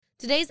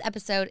Today's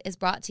episode is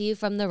brought to you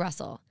from The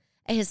Russell,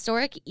 a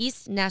historic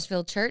East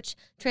Nashville church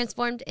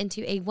transformed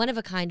into a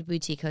one-of-a-kind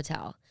boutique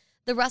hotel.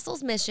 The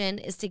Russell's mission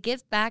is to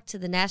give back to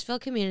the Nashville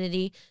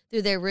community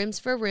through their Rooms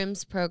for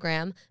Rooms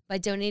program by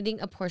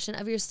donating a portion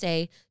of your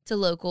stay to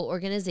local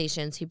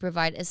organizations who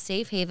provide a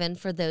safe haven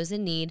for those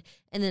in need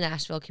in the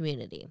Nashville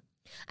community.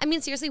 I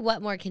mean, seriously,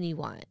 what more can you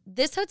want?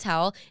 This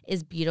hotel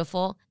is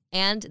beautiful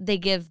and they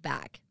give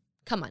back.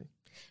 Come on.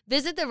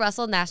 Visit the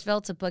Russell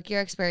Nashville to book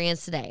your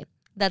experience today.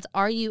 That's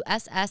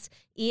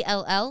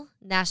RUSSELL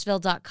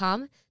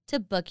Nashville.com to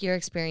book your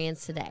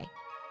experience today.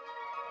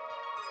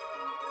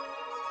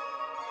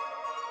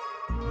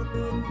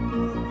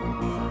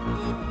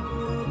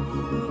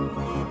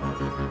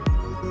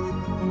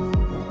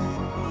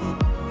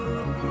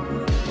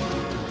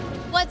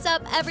 What's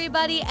up,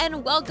 everybody,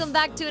 and welcome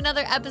back to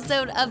another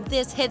episode of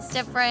This Hits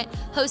Different,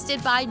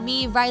 hosted by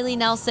me, Riley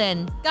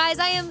Nelson. Guys,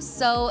 I am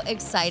so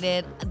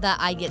excited that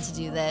I get to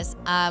do this.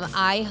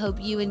 I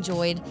hope you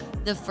enjoyed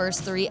the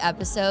first 3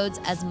 episodes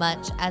as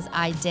much as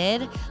I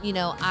did. You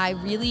know, I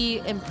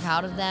really am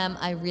proud of them.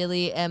 I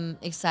really am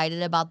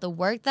excited about the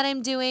work that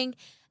I'm doing,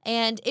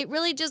 and it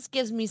really just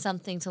gives me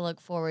something to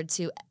look forward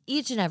to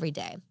each and every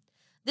day.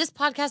 This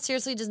podcast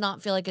seriously does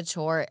not feel like a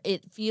chore.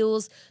 It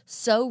feels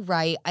so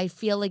right. I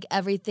feel like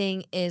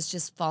everything is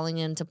just falling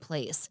into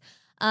place.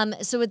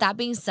 So with that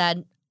being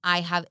said, I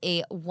have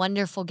a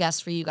wonderful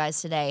guest for you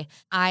guys today.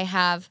 I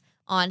have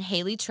on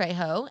Hayley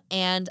Trejo,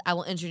 and I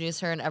will introduce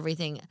her and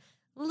everything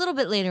a little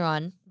bit later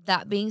on.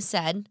 That being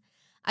said,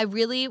 I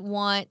really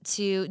want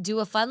to do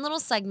a fun little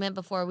segment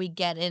before we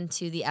get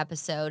into the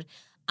episode.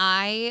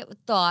 I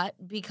thought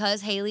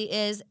because Hayley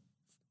is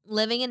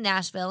living in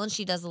Nashville and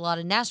she does a lot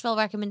of Nashville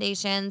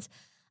recommendations,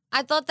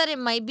 I thought that it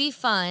might be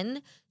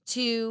fun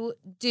to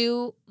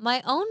do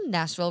my own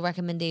Nashville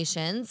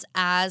recommendations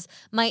as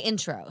my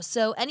intro.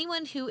 So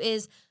anyone who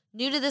is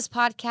new to this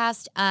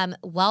podcast,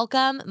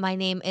 welcome. My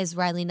name is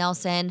Riley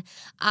Nelson.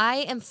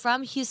 I am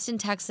from Houston,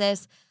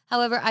 Texas.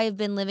 However, I have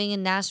been living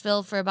in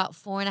Nashville for about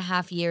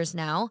 4.5 years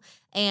now,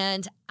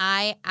 and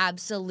I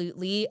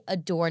absolutely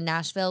adore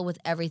Nashville with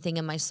everything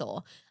in my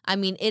soul. I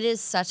mean, it is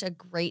such a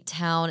great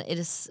town. It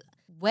is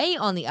way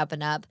on the up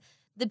and up.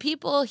 The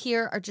people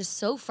here are just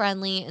so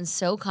friendly and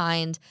so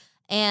kind,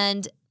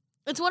 and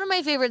it's one of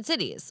my favorite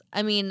cities.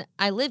 I mean,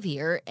 I live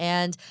here,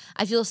 and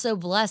I feel so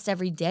blessed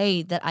every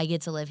day that I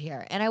get to live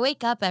here. And I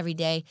wake up every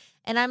day,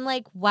 and I'm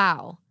like,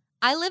 wow,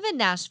 I live in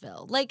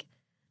Nashville. Like,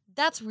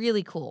 that's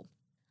really cool.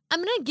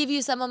 I'm going to give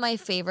you some of my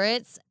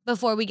favorites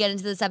before we get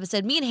into this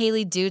episode. Me and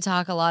Hayley do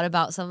talk a lot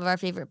about some of our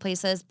favorite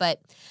places,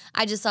 but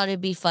I just thought it'd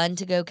be fun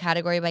to go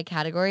category by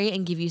category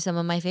and give you some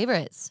of my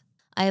favorites.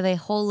 I have a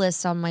whole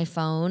list on my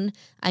phone.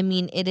 I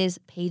mean, it is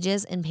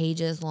pages and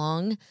pages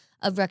long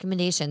of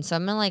recommendations. So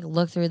I'm going to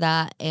look through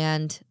that.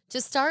 And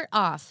to start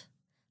off,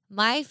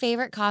 my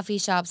favorite coffee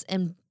shops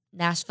in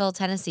Nashville,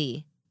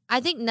 Tennessee. I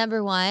think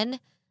number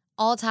 1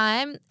 all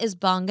time is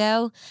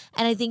Bongo.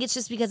 And I think it's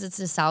just because it's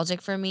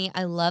nostalgic for me.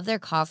 I love their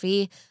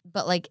coffee,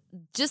 but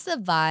just the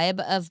vibe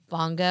of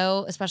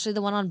Bongo, especially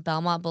the one on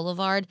Belmont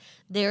Boulevard,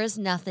 there is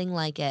nothing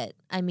like it.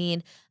 I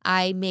mean,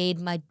 I made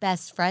my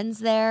best friends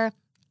there.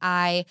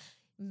 I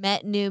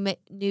met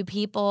new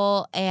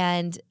people,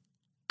 and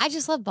I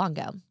just love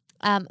Bongo.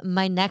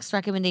 My next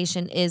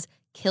recommendation is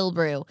Kill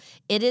Brew.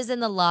 It is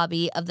in the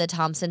lobby of the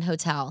Thompson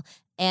Hotel.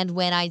 And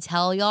when I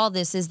tell y'all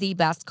this is the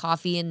best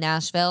coffee in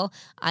Nashville,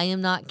 I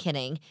am not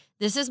kidding.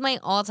 This is my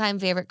all-time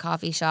favorite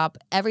coffee shop.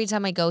 Every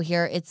time I go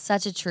here, it's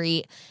such a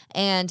treat.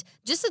 And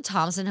just the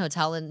Thompson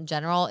Hotel in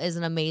general is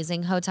an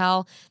amazing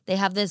hotel. They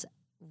have this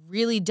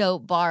really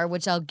dope bar,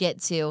 which I'll get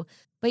to.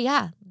 But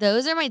yeah,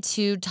 those are my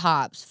 2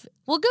 tops.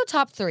 We'll go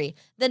top 3.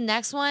 The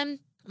next one,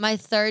 my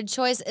third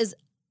choice, is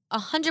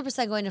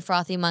 100% going to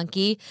Frothy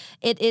Monkey.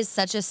 It is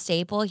such a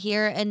staple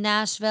here in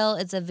Nashville.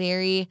 It's a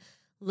very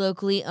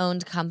locally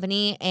owned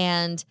company,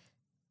 and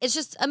it's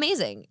just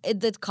amazing.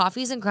 The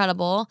coffee's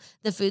incredible.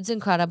 The food's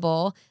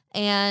incredible.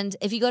 And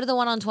if you go to the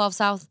one on 12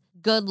 South,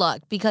 good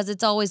luck because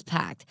it's always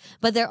packed.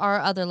 But there are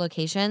other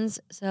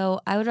locations, so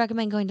I would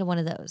recommend going to one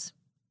of those.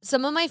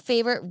 Some of my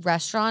favorite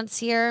restaurants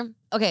here.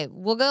 Okay,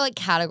 we'll go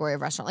category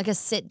of restaurant, like a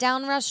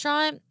sit-down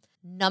restaurant.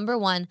 Number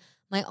 1,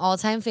 my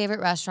all-time favorite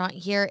restaurant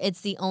here.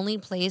 It's the only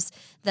place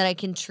that I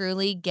can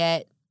truly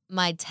get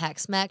my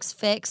Tex-Mex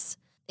fix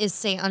is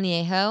St.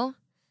 Añejo.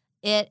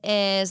 It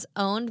is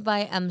owned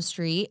by M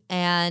Street,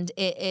 and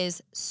it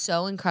is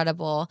so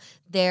incredible.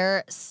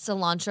 Their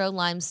cilantro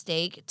lime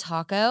steak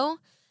taco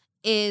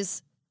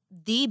is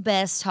the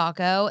best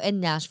taco in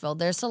Nashville.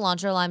 Their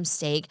cilantro lime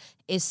steak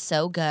is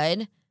so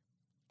good.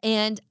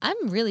 And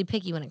I'm really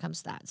picky when it comes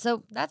to that.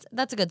 So that's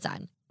a good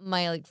sign.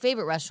 My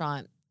favorite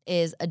restaurant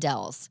is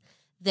Adele's.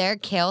 Their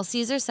kale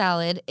Caesar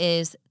salad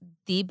is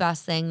the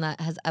best thing that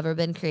has ever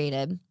been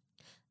created.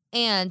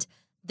 And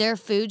their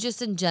food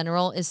just in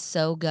general is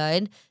so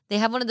good. They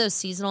have one of those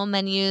seasonal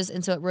menus,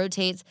 and so it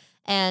rotates.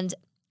 And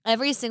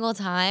every single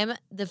time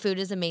the food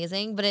is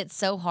amazing, but it's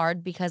so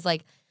hard because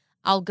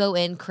I'll go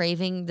in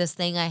craving this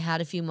thing I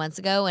had a few months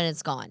ago and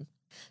it's gone.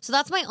 So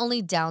that's my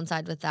only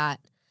downside with that.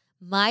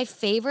 My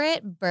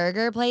favorite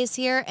burger place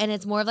here, and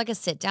it's more of like a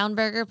sit-down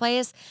burger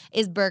place,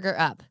 is Burger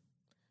Up.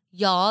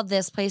 Y'all,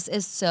 this place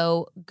is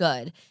so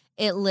good.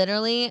 It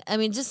literally, I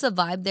mean, just the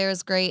vibe there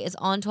is great. It's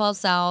on 12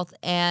 South,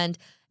 and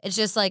it's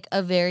just like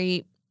a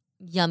very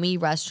yummy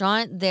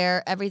restaurant.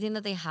 There, everything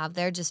that they have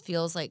there just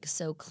feels like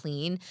so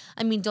clean.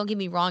 I mean, don't get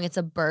me wrong, it's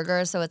a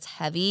burger, so it's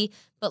heavy,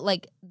 but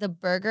like the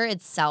burger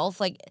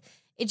itself, like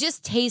it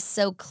just tastes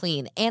so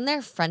clean. And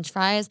their French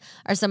fries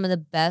are some of the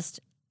best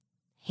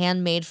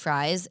handmade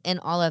fries in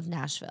all of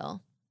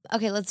Nashville.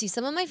 Okay, let's see.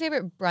 Some of my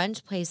favorite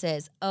brunch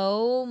places.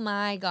 Oh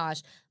my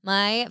gosh.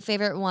 My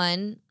favorite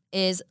one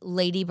is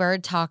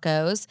Ladybird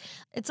Tacos.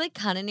 It's like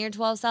kind of near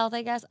 12 South,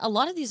 I guess. A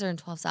lot of these are in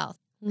 12 South.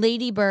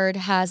 Ladybird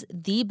has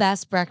the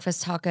best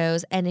breakfast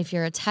tacos. And if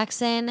you're a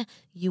Texan,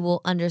 you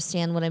will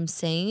understand what I'm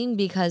saying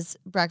because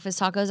breakfast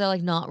tacos are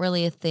like not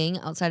really a thing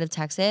outside of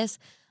Texas,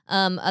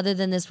 other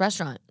than this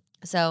restaurant.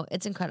 So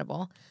it's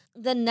incredible.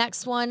 The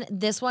next one,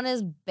 this one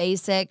is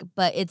basic,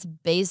 but it's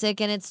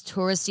basic and it's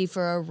touristy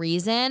for a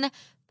reason.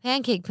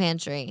 Pancake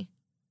Pantry.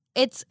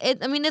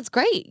 I mean, it's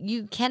great.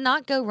 You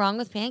cannot go wrong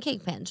with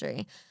Pancake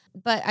Pantry.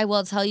 But I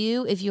will tell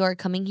you, if you are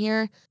coming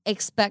here,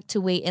 expect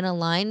to wait in a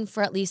line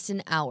for at least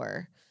an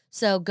hour.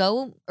 So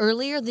go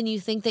earlier than you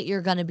think that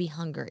you're going to be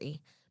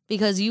hungry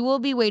because you will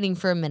be waiting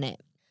for a minute.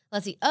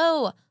 Let's see.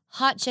 Oh,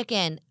 hot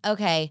chicken.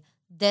 Okay.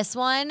 This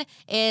one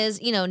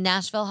is,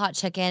 Nashville hot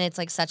chicken. It's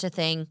like such a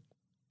thing.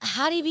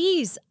 Hattie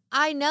B's.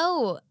 I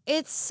know.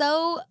 It's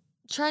so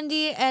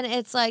trendy and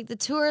it's like the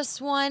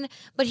tourist one.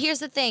 But here's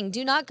the thing.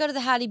 Do not go to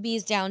the Hattie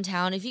B's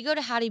downtown. If you go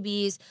to Hattie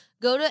B's,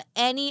 go to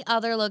any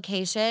other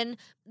location.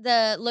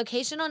 The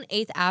location on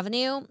 8th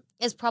Avenue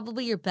is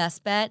probably your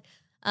best bet.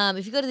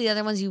 If you go to the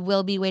other ones, you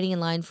will be waiting in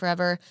line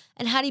forever.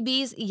 And Hattie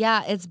B's,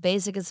 yeah, it's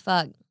basic as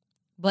fuck.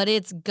 But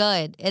it's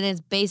good and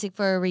it's basic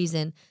for a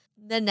reason.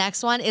 The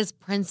next one is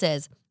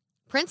Prince's.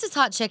 Prince's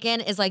hot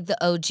chicken is like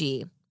the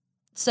OG.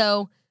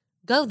 So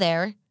go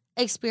there,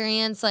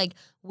 experience like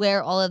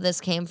where all of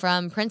this came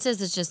from.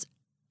 Prince's is just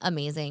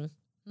amazing.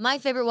 My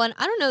favorite one,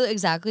 I don't know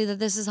exactly that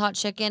this is hot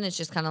chicken. It's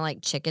just kind of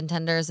like chicken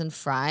tenders and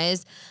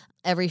fries.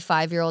 Every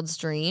 5-year-old's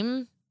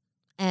dream.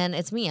 And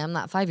it's me. I'm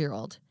that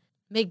 5-year-old.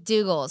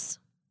 McDougal's.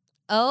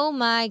 Oh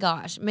my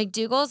gosh.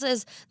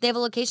 McDougal's they have a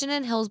location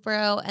in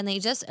Hillsboro and they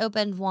just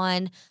opened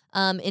one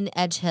in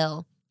Edge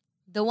Hill.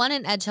 The one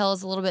in Edge Hill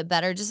is a little bit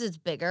better, just it's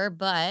bigger,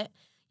 but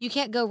you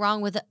can't go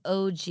wrong with the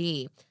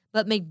OG.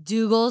 But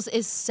McDougal's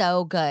is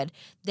so good.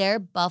 Their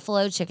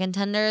buffalo chicken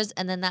tenders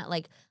and then that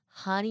like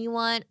honey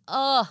one.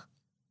 Oh,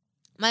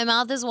 my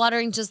mouth is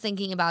watering just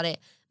thinking about it.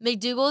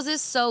 McDougal's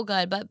is so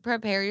good, but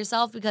prepare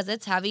yourself because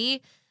it's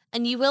heavy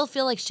and you will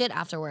feel like shit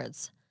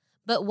afterwards.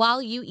 But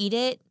while you eat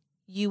it,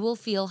 you will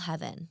feel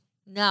heaven.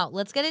 Now,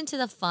 let's get into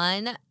the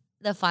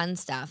fun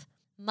stuff.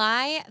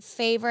 My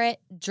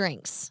favorite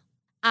drinks.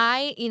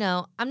 I'm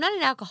not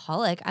an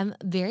alcoholic. I'm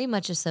very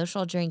much a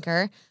social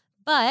drinker,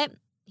 but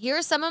here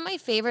are some of my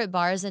favorite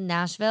bars in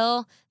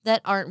Nashville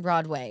that aren't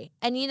Broadway.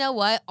 And you know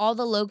what? All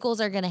the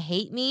locals are going to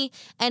hate me.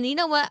 And you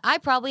know what? I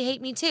probably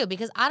hate me too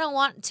because I don't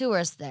want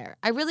tourists there.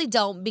 I really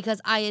don't because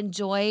I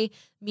enjoy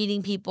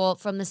meeting people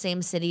from the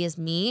same city as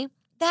me.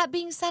 That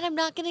being said, I'm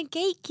not going to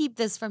gatekeep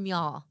this from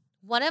y'all.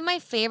 One of my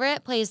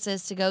favorite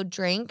places to go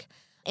drink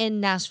in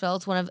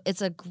Nashville,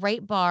 it's a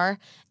great bar.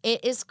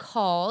 It is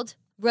called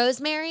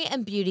Rosemary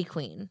and Beauty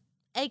Queen.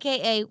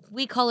 AKA,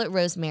 we call it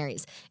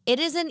Rosemary's. It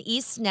is in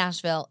East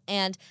Nashville,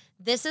 and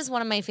this is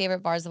one of my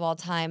favorite bars of all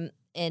time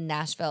in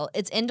Nashville.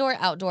 It's indoor,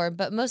 outdoor,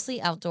 but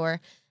mostly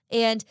outdoor,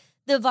 and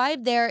the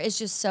vibe there is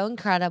just so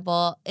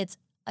incredible. It's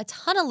a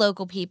ton of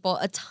local people,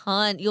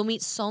 You'll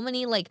meet so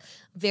many, like,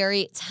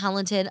 very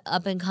talented,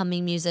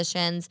 up-and-coming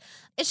musicians.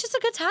 It's just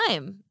a good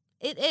time.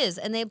 It is,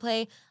 and they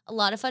play a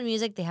lot of fun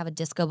music. They have a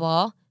disco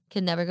ball.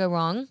 Can never go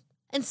wrong.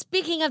 And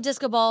speaking of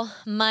disco ball,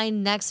 my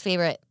next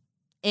favorite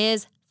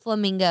is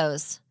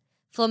Flamingos.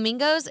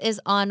 Flamingos is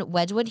on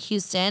Wedgwood,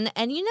 Houston,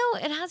 and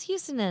it has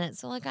Houston in it,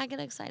 so like I get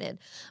excited.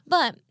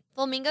 But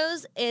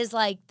Flamingos is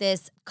like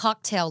this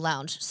cocktail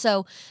lounge.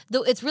 So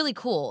it's really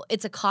cool.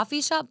 It's a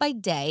coffee shop by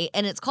day,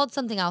 and it's called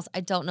something else. I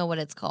don't know what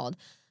it's called.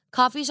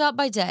 Coffee shop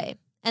by day,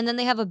 and then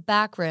they have a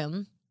back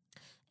room,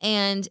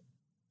 and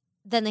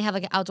then they have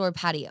like an outdoor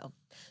patio.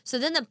 So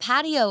then the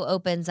patio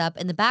opens up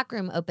and the back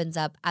room opens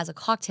up as a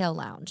cocktail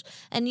lounge,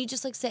 and you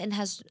just like sit and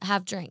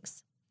have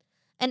drinks.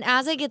 And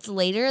as it gets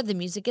later, the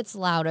music gets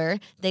louder.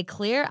 They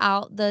clear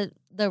out the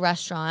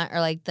restaurant or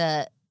like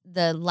the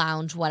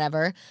lounge,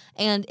 whatever,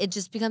 and it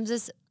just becomes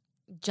this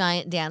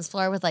giant dance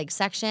floor with like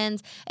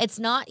sections. It's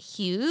not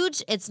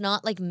huge. It's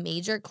not like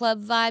major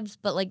club vibes,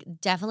 but like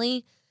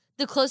definitely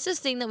the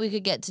closest thing that we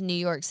could get to New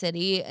York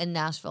City and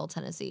Nashville,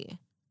 Tennessee.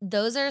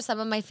 Those are some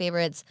of my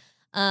favorites.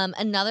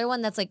 Another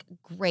one that's like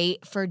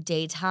great for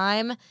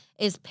daytime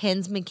is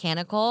Pins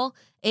Mechanical.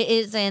 It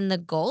is in the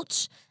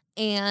Gulch,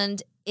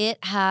 and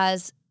it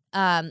has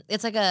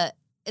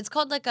it's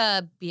called like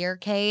a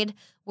beercade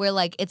where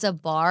like it's a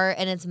bar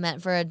and it's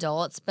meant for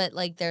adults, but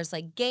like there's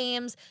like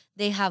games,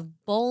 they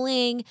have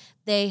bowling,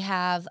 they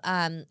have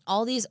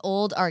all these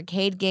old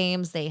arcade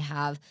games, they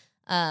have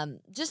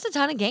just a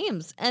ton of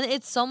games. And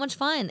it's so much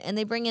fun. And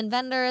they bring in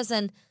vendors,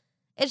 and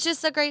it's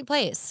just a great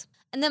place.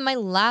 And then my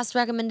last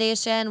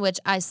recommendation, which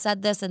I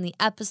said this in the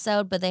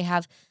episode, but they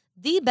have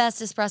the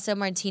best espresso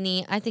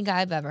martini I think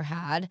I've ever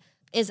had,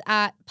 is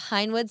at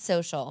Pinewood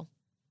Social.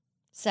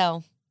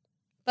 So,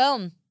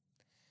 boom.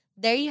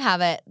 There you have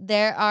it.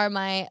 There are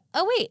my...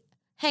 Oh, wait.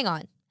 Hang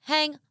on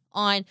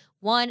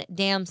one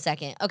damn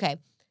second. Okay.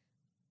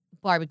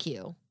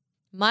 Barbecue.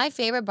 My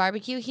favorite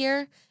barbecue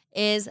here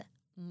is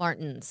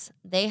Martin's.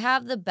 They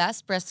have the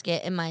best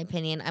brisket, in my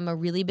opinion. I'm a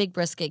really big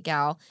brisket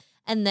gal.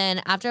 And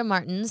then after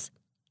Martin's,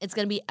 it's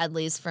going to be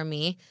Edley's for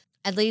me.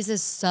 Edley's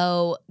is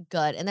so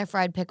good, and their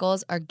fried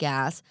pickles are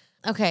gas.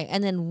 Okay,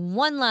 and then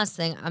one last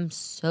thing. I'm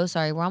so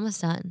sorry. We're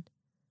almost done.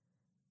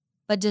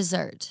 But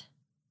dessert.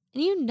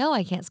 And you know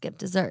I can't skip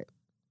dessert.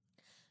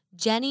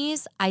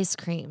 Jenny's ice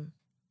cream.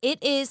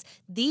 It is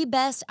the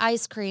best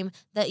ice cream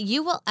that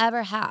you will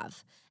ever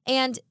have.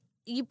 And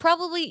you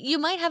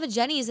might have a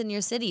Jenny's in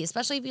your city,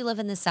 especially if you live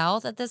in the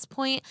South at this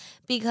point,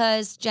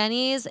 because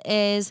Jenny's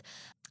is,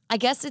 I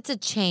guess it's a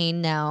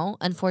chain now,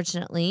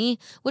 unfortunately,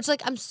 which,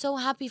 like, I'm so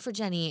happy for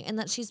Jenny and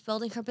that she's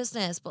building her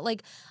business. But,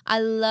 like,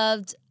 I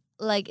loved,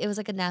 like, it was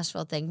like a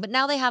Nashville thing. But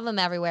now they have them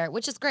everywhere,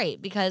 which is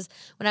great, because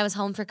when I was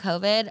home for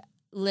COVID,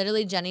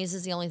 literally Jenny's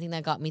is the only thing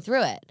that got me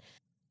through it.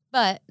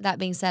 But that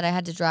being said, I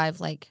had to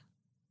drive, like,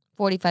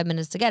 45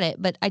 minutes to get it,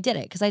 but I did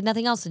it because I had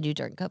nothing else to do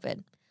during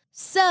COVID.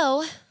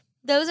 So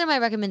those are my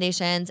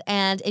recommendations.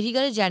 And if you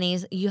go to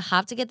Jenny's, you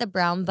have to get the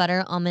brown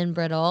butter almond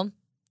brittle.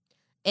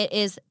 It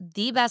is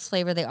the best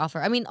flavor they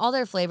offer. I mean, all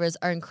their flavors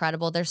are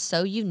incredible. They're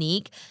so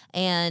unique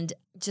and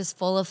just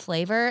full of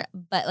flavor.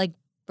 But, like,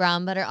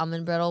 brown butter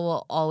almond brittle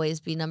will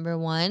always be number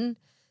one.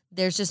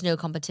 There's just no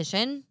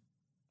competition,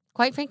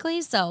 quite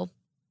frankly. So,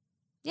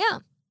 yeah.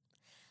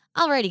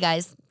 Alrighty,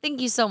 guys.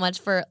 Thank you so much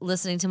for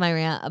listening to my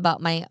rant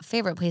about my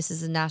favorite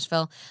places in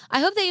Nashville.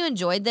 I hope that you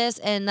enjoyed this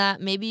and that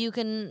maybe you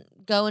can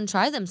go and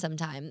try them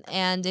sometime.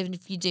 And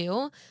if you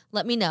do,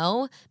 let me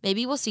know.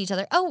 Maybe we'll see each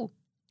other. Oh,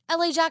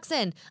 LA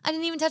Jackson. I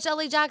didn't even touch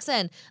LA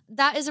Jackson.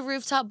 That is a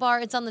rooftop bar.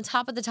 It's on the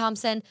top of the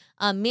Thompson.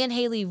 Me and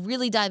Hayley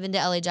really dive into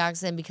LA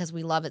Jackson because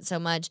we love it so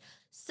much.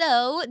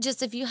 So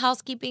just a few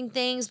housekeeping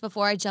things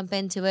before I jump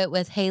into it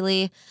with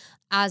Hayley.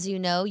 As you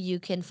know, you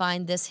can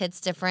find This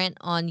Hits Different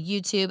on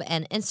YouTube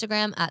and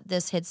Instagram at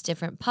This Hits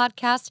Different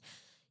Podcast.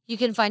 You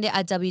can find it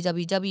at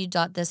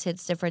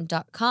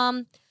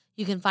www.thishitsdifferent.com.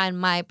 You can find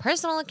my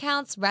personal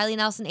accounts, Riley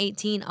Nelson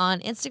 18 on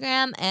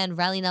Instagram and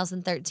Riley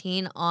Nelson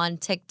 13 on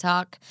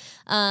TikTok.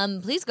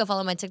 Please go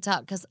follow my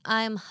TikTok because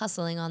I'm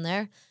hustling on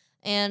there,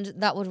 and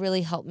that would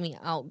really help me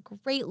out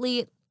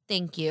greatly.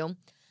 Thank you.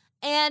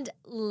 And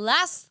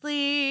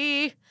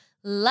lastly,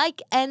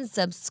 like and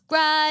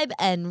subscribe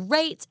and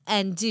rate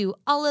and do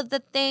all of the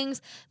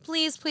things.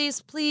 Please,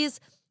 please, please.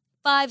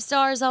 5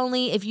 stars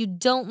only. If you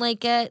don't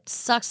like it,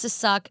 sucks to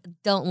suck,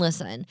 don't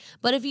listen.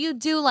 But if you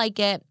do like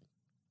it,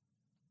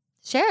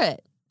 share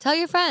it. Tell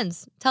your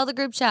friends. Tell the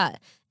group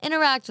chat.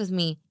 Interact with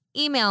me.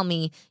 Email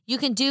me. You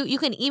can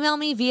email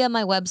me via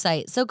my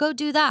website. So go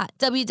do that.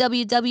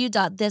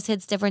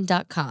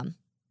 www.thishitsdifferent.com.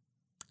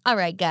 All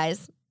right,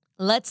 guys.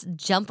 Let's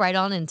jump right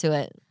on into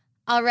it.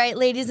 All right,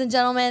 ladies and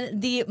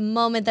gentlemen, the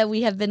moment that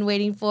we have been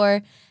waiting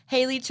for,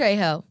 Hayley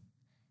Trejo.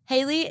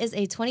 Hayley is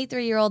a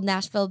 23-year-old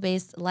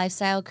Nashville-based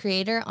lifestyle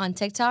creator on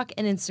TikTok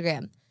and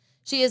Instagram.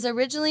 She is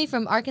originally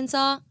from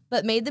Arkansas,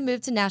 but made the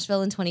move to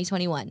Nashville in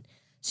 2021.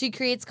 She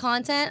creates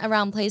content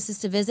around places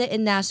to visit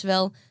in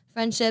Nashville,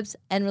 friendships,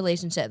 and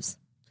relationships.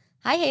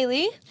 Hi,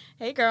 Hayley.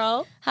 Hey,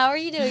 girl. How are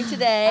you doing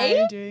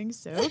today? I'm doing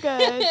so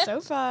good. So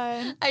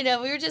fun. I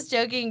know. We were just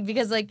joking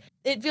because, like,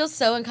 it feels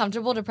so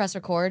uncomfortable to press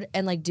record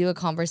and, like, do a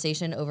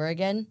conversation over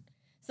again.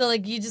 So,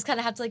 like, you just kind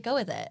of have to, like, go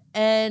with it.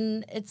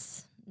 And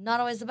it's not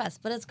always the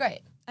best, but it's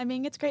great. I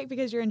mean, it's great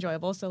because you're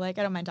enjoyable. So, like,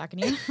 I don't mind talking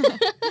to you.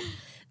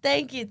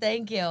 Thank you.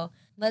 Thank you.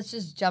 Let's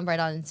just jump right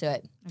on into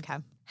it. Okay.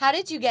 How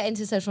did you get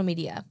into social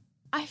media?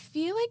 I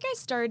feel like I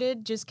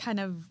started just kind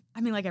of,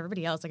 I mean, like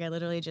everybody else, like I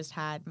literally just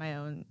had my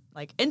own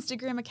like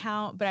Instagram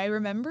account, but I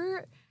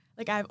remember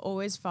like I've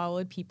always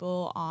followed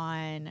people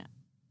on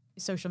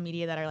social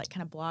media that are like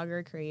kind of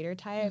blogger creator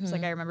types. Mm-hmm.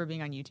 Like I remember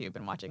being on YouTube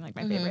and watching like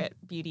my favorite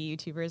beauty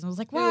YouTubers and I was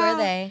like, wow. Who were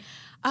they?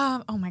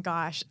 Oh my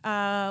gosh.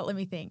 Let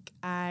me think.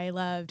 I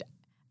loved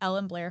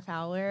Ellen Blair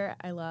Fowler.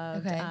 I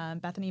loved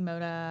Bethany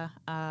Moda.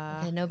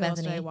 No who Bethany. Else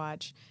did I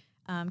watch?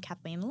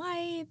 Kathleen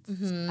Lights,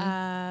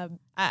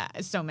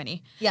 so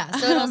many. Yeah,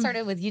 so it all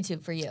started with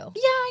YouTube for you. Yeah,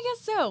 I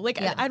guess so.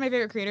 Like, I had my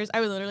favorite creators. I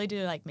would literally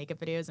do, like, makeup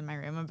videos in my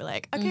room and be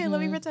like, okay,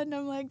 let me pretend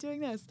I'm, like, doing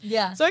this.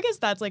 Yeah. So I guess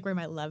that's, like, where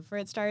my love for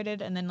it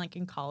started. And then, like,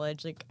 in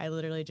college, like, I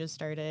literally just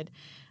started,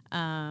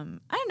 I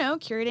don't know,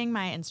 curating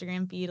my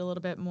Instagram feed a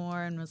little bit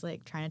more and was,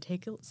 like, trying to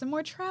take some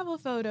more travel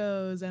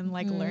photos and,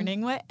 like, learning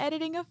what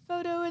editing a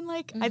photo and,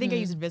 like, I think I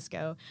used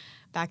VSCO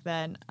back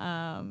then.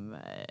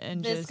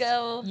 And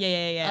VSCO?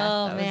 Yeah.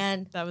 Oh,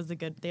 man. That was the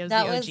OG.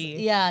 That was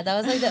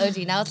like the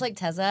OG. Now it's like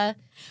Tezza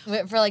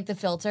for like the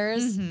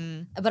filters.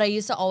 But I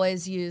used to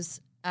always use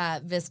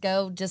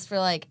Visco just for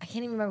like, I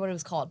can't even remember what it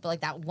was called, but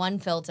like that one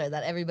filter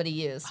that everybody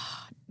used.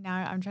 Now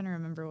I'm trying to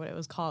remember what it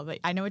was called, but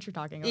I know what you're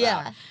talking about.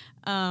 Yeah.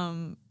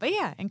 But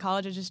yeah, in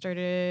college I just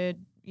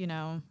started,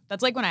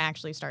 that's like when I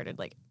actually started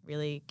like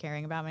really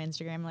caring about my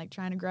Instagram, like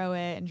trying to grow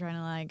it and trying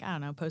to like, I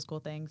don't know, post cool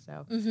things.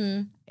 So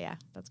yeah,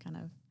 that's kind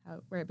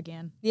of where it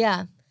began.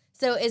 Yeah.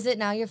 So is it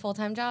now your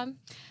full-time job?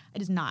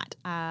 It is not.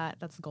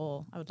 That's the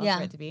goal. I would love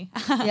for it to be.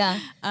 Yeah.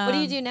 What do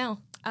you do now?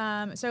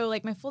 So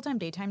like my full-time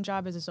daytime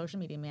job is a social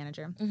media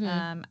manager.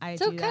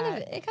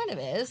 It kind of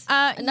is.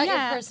 Not your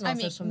personal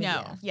social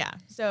media. No, yeah.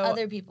 So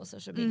other people's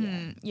social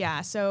media.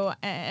 Yeah. So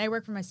I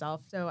work for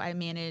myself. So I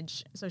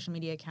manage social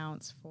media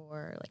accounts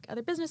for like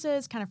other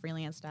businesses, kind of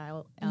freelance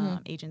style,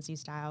 agency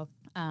style.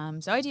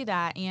 So I do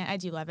that, and I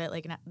do love it.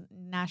 Like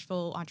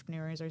Nashville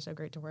entrepreneurs are so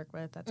great to work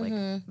with. That's like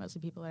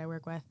mostly people that I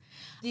work with.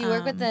 Do you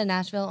work with the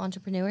Nashville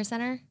Entrepreneur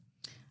Center?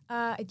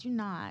 I do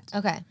not.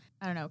 Okay.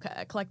 I don't know.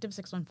 Collective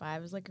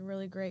 615 is like a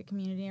really great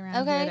community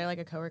around here. They're like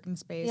a co-working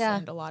space,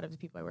 and a lot of the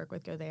people I work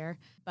with go there.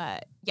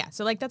 But yeah,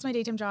 so like that's my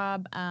daytime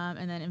job,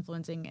 and then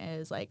influencing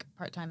is like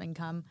part-time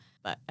income.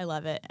 But I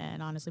love it,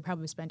 and honestly,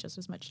 probably spend just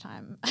as much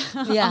time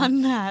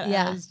on that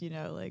as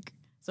like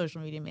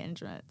social media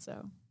management.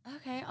 So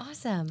okay,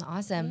 awesome.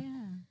 Yeah.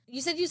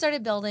 You said you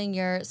started building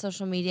your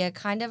social media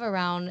kind of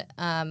around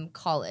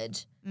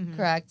college,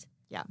 correct?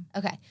 Yeah.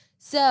 Okay,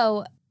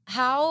 so.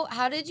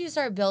 How did you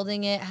start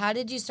building it? How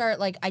did you start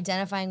like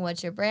identifying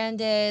what your brand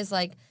is?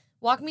 Like,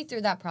 walk me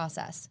through that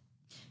process.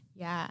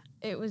 Yeah,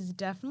 it was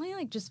definitely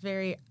like just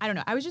very, I don't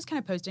know. I was just kind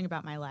of posting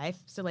about my life.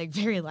 So like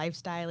very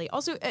lifestyle-y.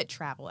 Also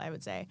travel, I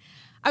would say.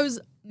 I was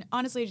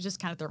honestly just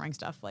kind of throwing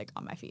stuff like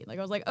on my feed. Like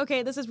I was like,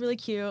 okay, this is really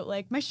cute.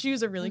 Like my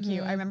shoes are really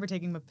cute. I remember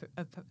taking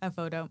a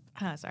photo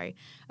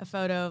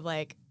of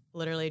like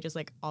literally just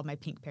like all my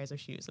pink pairs of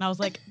shoes. And I was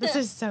like, this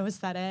is so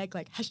aesthetic,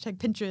 like hashtag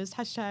Pinterest,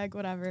 hashtag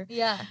whatever.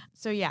 Yeah.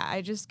 So yeah,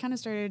 I just kind of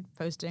started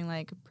posting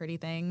like pretty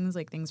things,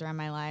 like things around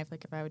my life.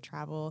 Like if I would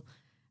travel,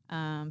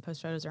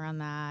 post photos around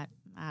that.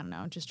 I don't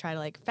know, just try to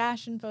like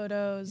fashion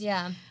photos.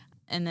 Yeah.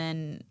 And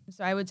then,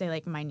 so I would say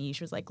like my niche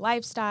was like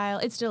lifestyle.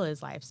 It still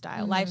is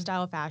lifestyle.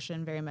 Lifestyle,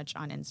 fashion, very much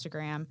on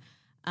Instagram.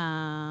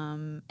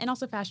 And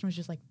also fashion was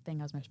just like the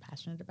thing I was most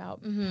passionate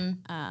about.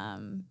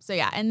 So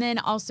yeah, and then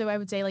also I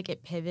would say like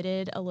it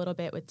pivoted a little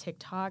bit with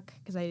TikTok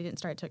because I didn't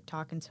start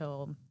TikTok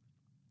until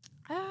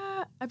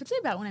I would say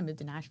about when I moved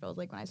to Nashville is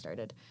like when I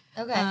started.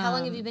 Okay, how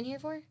long have you been here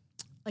for?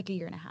 Like a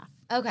year and a half.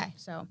 Okay,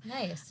 so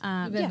nice.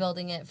 You've been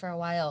building it for a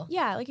while.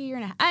 Yeah, like a year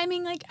and a half. I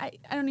mean, like I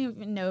don't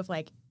even know if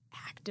like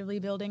actively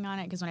building on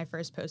it because when I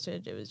first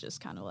posted, it was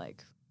just kind of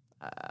like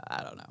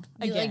I don't know.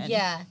 Again,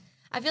 yeah.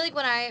 I feel like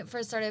when I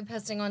first started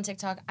posting on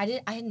TikTok,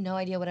 I had no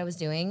idea what I was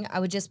doing.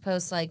 I would just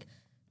post like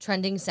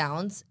trending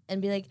sounds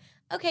and be like,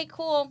 okay,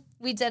 cool,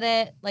 we did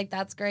it. Like,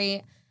 that's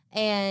great.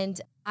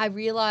 And I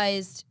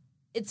realized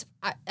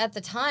at the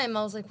time,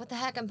 I was like, what the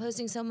heck? I'm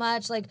posting so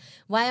much. Like,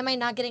 why am I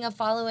not getting a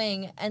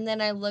following? And then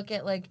I look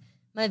at like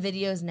my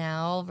videos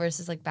now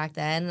versus like back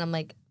then, and I'm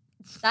like,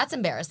 that's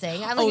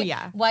embarrassing. I'm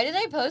like, why did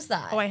I post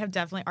that? Oh, I have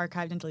definitely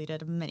archived and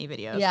deleted many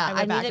videos. Yeah,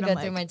 I need to go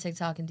through my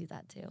TikTok and do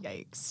that too.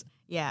 Yikes.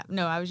 Yeah,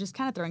 no, I was just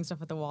kind of throwing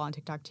stuff at the wall on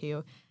TikTok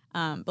too.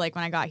 But like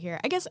when I got here,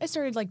 I guess I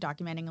started like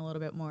documenting a little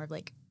bit more of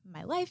like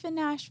my life in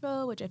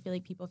Nashville, which I feel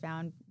like people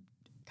found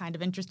kind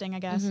of interesting, I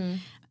guess.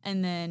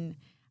 And then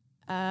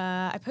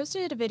I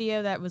posted a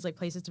video that was like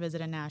places to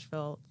visit in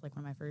Nashville, like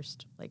one of my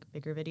first like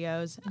bigger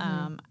videos.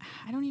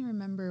 I don't even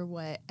remember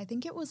what. I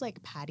think it was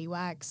like patty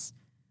wax.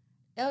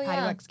 Oh,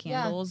 patty wax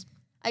candles.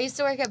 Yeah. I used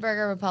to work at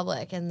Burger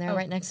Republic, and they're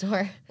right next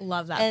door.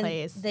 Love that and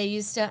place. They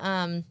used to,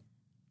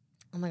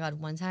 oh my God,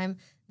 one time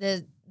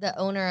the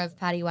owner of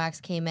Patty Wax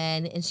came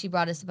in, and she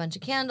brought us a bunch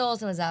of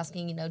candles and was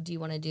asking, do you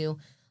want to do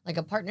like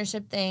a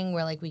partnership thing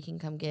where like we can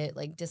come get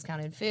like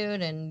discounted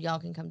food and y'all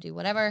can come do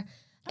whatever.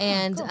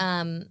 And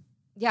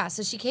cool.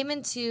 So she came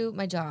into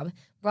my job,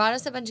 brought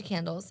us a bunch of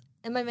candles,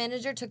 and my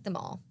manager took them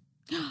all.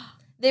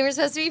 They were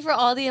supposed to be for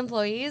all the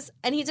employees,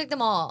 and he took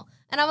them all.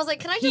 And I was like,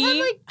 can I just have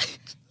like,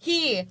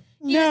 he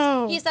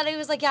said, he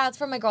was like, yeah, it's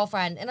for my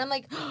girlfriend. And I'm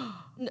like,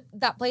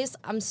 that place,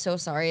 I'm so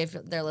sorry if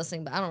they're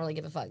listening, but I don't really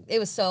give a fuck. It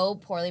was so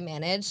poorly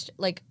managed,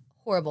 like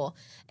horrible.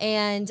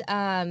 And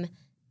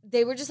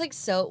they were just like,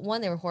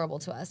 one, they were horrible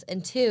to us.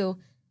 And two,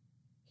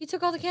 he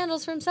took all the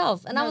candles for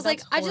himself. And I was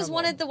like, horrible. I just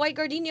wanted the white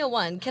gardenia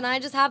one. Can I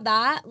just have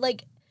that?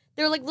 Like,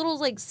 they were like little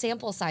like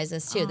sample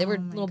sizes too. They were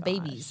little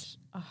babies.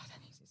 Oh,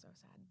 that makes me so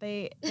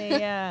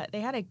sad.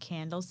 They had a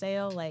candle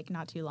sale like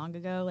not too long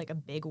ago, like a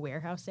big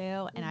warehouse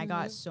sale, and I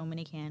got so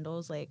many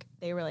candles. Like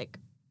they were like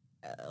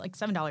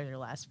 $7 or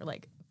less for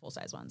like full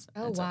size ones.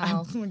 Oh, and so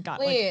wow!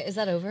 Wait, is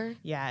that over?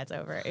 Yeah, it's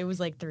over. It was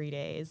like 3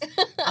 days.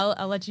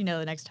 I'll let you know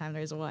the next time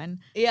there's one.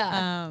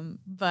 Yeah.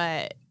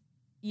 But.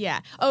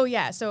 Yeah. Oh,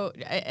 yeah. So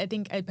I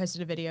think I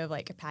posted a video of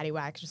like a patty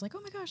wax, just like,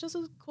 oh my gosh, this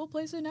is a cool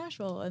place in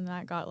Nashville, and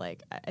that got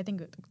like I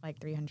think like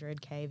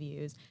 300K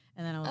views,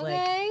 and then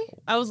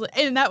I was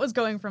and that was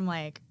going from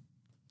like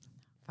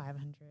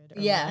 500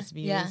 or Yeah, less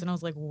views. yeah. And I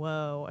was like,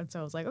 whoa. And so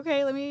I was like,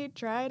 okay, let me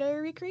try to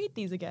recreate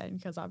these again.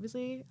 Because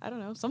obviously, I don't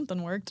know,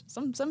 something worked.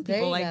 Some There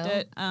people you liked go.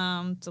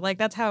 it. So like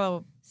that's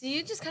how, So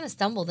you just kind of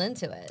stumbled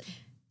into it.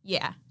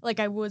 yeah. Like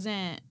I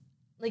wasn't.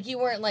 Like you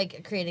weren't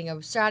like creating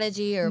a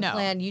strategy or a No.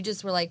 plan. You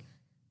just were like,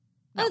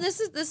 oh, No. this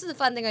is a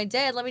fun thing I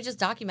did. Let me just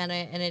document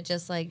it. And it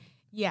just like,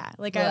 Yeah,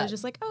 like Blew I up. was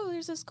just like, oh,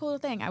 there's this cool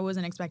thing. I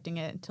wasn't expecting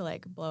it to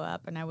like blow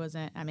up, and I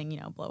wasn't. I mean,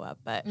 blow up,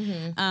 but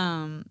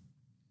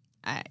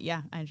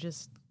I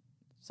just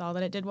saw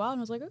that it did well and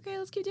was like, okay,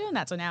 let's keep doing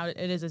that. So now it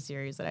is a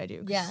series that I do.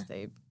 'Cause Yeah.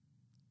 they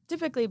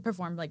typically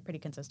perform like pretty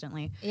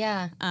consistently.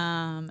 yeah.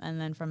 And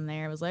then from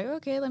there, it was like,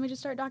 okay, let me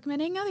just start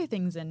documenting other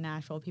things in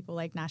Nashville. People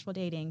like Nashville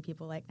dating.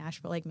 People like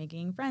Nashville like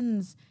making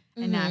friends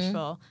in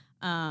Nashville.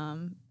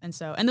 And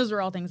those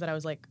were all things that I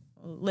was like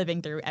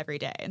living through every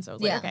day. And so I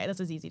was like, Yeah. okay, this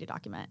is easy to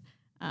document.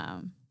 So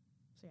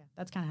yeah,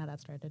 that's kind of how that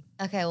started.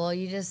 Okay, well,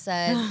 you just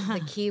said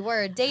the key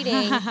word,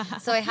 dating.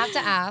 So I have to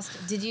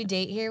ask, did you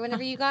date here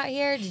whenever you got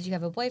here? Did you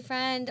have a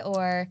boyfriend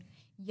or?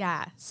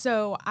 Yeah.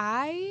 So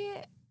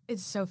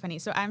it's so funny.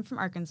 So I'm from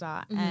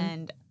Arkansas,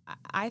 and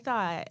I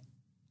thought,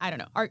 I don't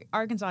know,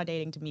 Arkansas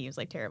dating to me was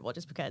like terrible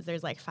just because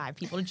there's like 5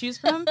 people to choose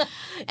from,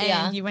 and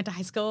Yeah. you went to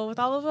high school with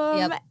all of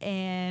them, Yep.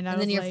 and I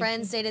And then was your like,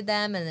 friends dated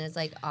them, and then it's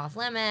like off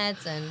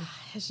limits, and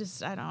it's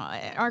just, I don't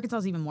know. Arkansas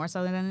is even more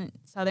southern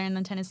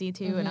than Tennessee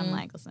too, and I'm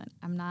like, listen,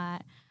 I'm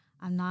not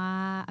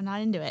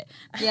into it.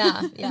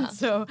 yeah, yeah. And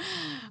so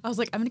I was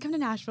like, I'm gonna come to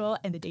Nashville,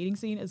 and the dating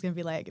scene is gonna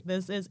be like,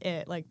 this is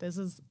it. Like, this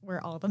is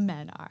where all the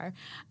men are.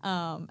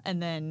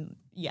 And then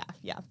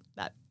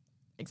that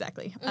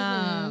exactly.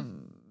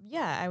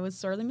 Yeah, I was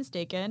sorely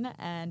mistaken,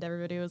 and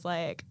everybody was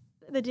like,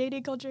 the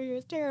dating culture here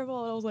is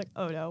terrible. And I was like,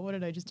 oh no, what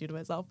did I just do to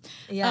myself?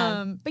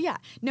 Yeah. But yeah,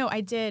 no, I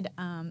did.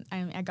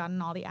 I got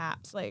on all the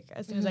apps like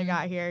as soon as I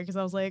got here because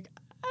I was like,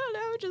 I don't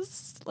know,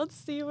 just let's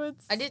see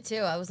what's. I did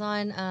too. I was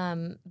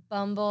on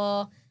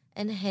Bumble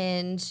and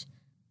Hinge.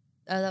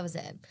 Oh, that was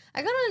it.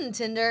 I got on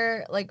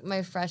Tinder like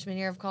my freshman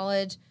year of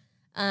college,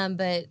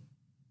 but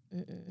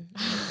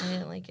I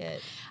didn't like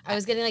it. I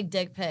was getting like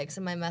dick pics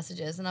in my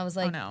messages, and I was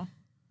like, oh no.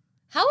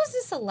 how is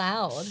this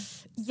allowed?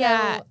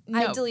 Yeah, So no.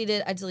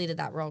 I deleted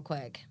that real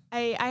quick.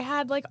 I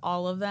had like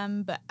all of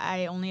them, but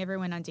I only ever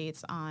went on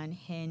dates on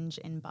Hinge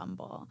and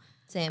Bumble.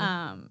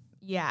 Same.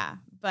 Yeah,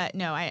 but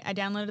no, I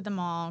downloaded them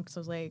all because I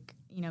was like,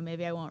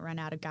 maybe I won't run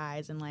out of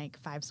guys in like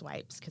 5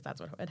 swipes because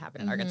that's what would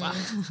happen in Arkansas.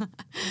 Oh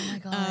my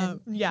god.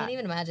 Yeah. I can't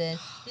even imagine.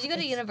 Did you go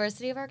to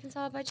University of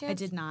Arkansas by chance? I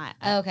did not.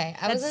 Okay.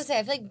 I was going to say,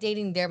 I feel like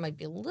dating there might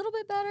be a little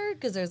bit better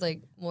because there's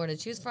like more to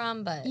choose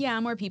from, but. Yeah,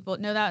 more people.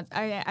 No,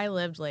 I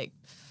lived like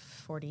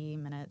 40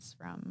 minutes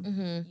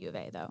from U of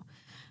A though.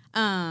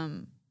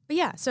 But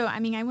yeah, so I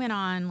mean, I went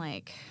on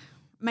like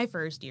my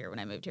first year when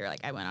I moved here,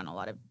 like I went on a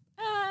lot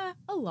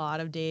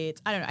of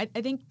dates. I don't know.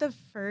 I think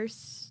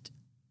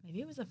maybe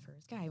it was the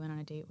first guy I went on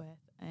a date with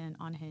and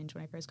on Hinge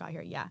when I first got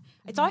here. Yeah.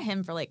 I saw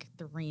him for like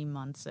 3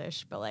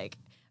 months-ish, but like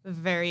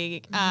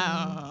very,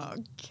 I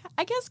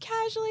guess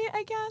casually,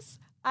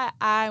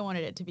 I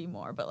wanted it to be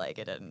more, but like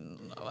it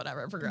didn't,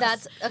 whatever,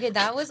 progress.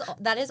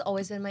 That has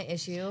always been my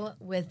issue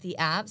with the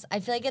apps. I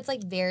feel like it's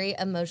like very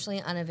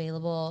emotionally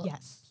unavailable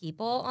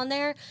people on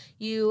there.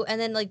 And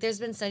then like there's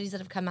been studies that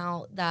have come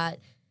out that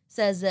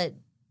says that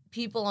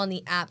people on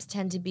the apps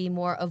tend to be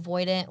more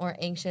avoidant or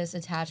anxious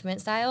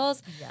attachment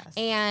styles. Yes.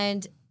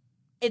 And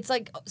it's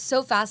like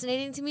so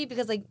fascinating to me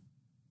because like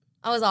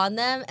I was on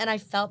them and I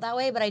felt that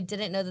way, but I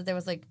didn't know that there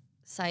was like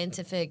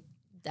scientific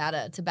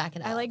data to back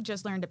it up. I like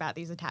just learned about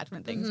these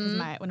attachment things because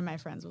one of my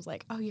friends was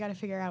like, "Oh, you got to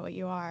figure out what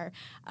you are,"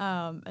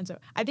 and so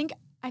I think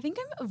I'm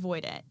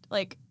avoidant,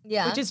 like,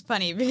 which is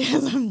funny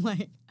because I'm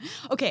like,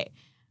 okay,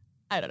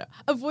 I don't know,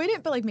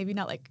 avoidant, but like maybe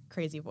not like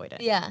crazy avoidant.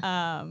 Yeah.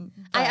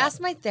 I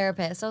asked my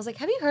therapist. I was like,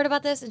 "Have you heard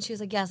about this?" And she was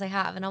like, "Yes, I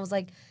have." And I was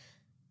like,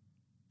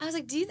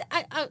 "Do you?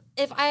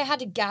 If I had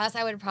to guess,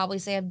 I would probably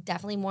say I'm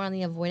definitely more on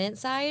the avoidant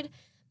side."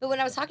 But when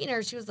I was talking to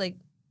her, she was like,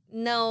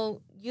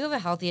 "No, you have a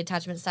healthy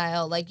attachment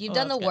style. Like you've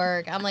done the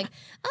work." I'm like,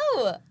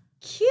 "Oh,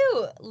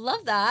 cute,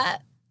 love that."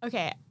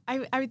 Okay,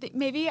 I would think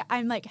maybe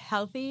I'm like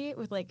healthy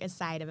with like a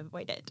side of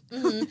avoidant.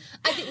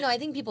 I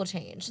think people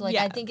change. Like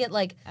I think it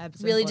like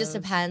really just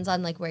depends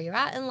on like where you're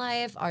at in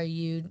life. Are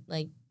you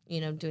like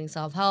doing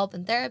self-help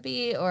and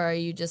therapy, or are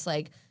you just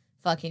like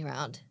fucking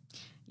around?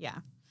 Yeah.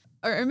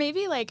 Or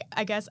maybe, like,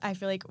 I guess I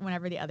feel like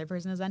whenever the other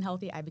person is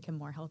unhealthy, I become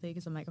more healthy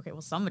because I'm like, okay,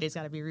 well, somebody's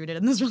got to be rooted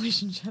in this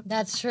relationship.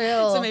 That's true.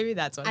 So maybe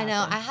that's what happened.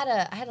 I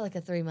know. I had like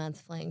a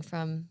 3-month fling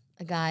from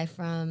a guy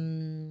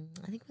from,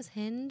 I think it was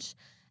Hinge.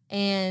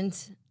 And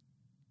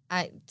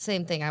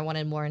same thing. I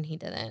wanted more and he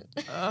didn't.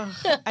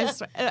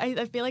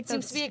 I feel like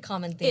seems to be a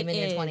common theme in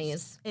your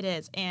 20s. It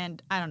is.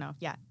 And I don't know.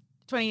 Yeah.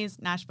 20s,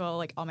 Nashville,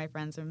 like all my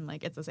friends are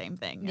like, it's the same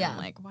thing. And I'm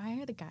like, why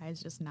are the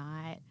guys just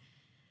not...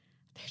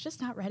 They're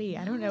just not ready.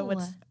 I don't know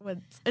what's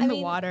in the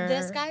water.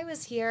 This guy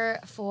was here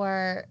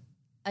for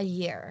a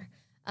year.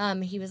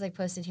 He was like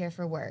posted here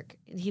for work.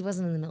 He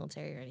wasn't in the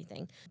military or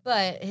anything,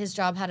 but his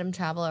job had him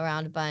travel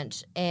around a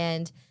bunch.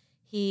 And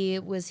he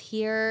was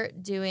here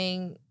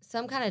doing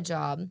some kind of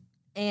job.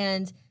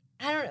 And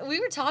we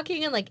were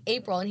talking in like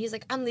April and he's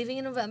like, I'm leaving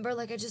in November.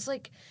 Like, I just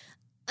like,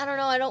 I don't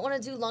know. I don't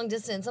want to do long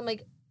distance. I'm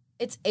like,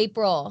 it's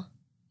April.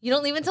 You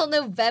don't leave until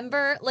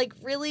November? Like,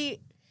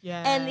 really?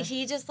 Yeah. And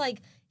he just like,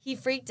 he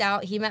freaked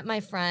out. He met my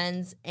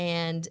friends.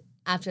 And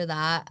after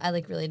that, I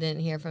like really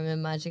didn't hear from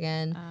him much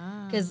again.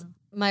 Because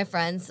my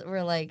friends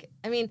were like,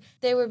 I mean,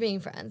 they were being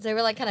friends. They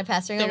were like kind of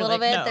pestering a little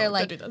bit. No, they're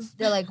like, don't do this.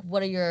 they're like,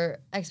 what are your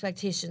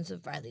expectations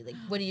of Riley? Like,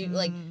 what do you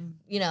like?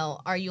 You know,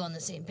 are you on the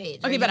same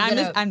page? Okay, but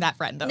I'm that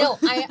friend though. No,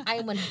 I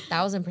am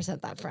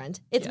 1000% that friend.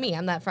 It's me.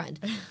 I'm that friend.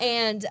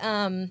 And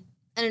I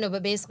don't know,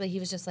 but basically he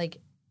was just like,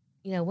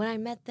 you know, when I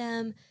met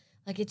them,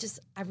 like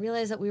I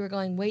realized that we were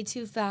going way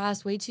too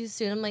fast, way too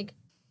soon. I'm like,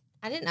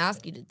 I didn't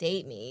ask you to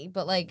date me,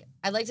 but like,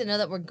 I'd like to know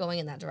that we're going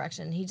in that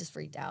direction. He just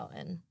freaked out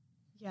and.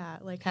 Yeah,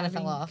 like kind of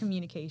fell off.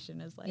 Communication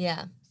is like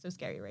so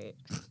scary, right?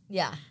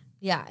 Yeah.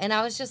 Yeah. And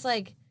I was just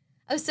like,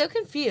 I was so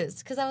confused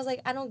because I was like,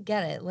 I don't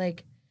get it.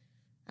 Like,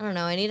 I don't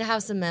know. I need to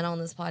have some men on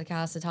this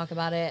podcast to talk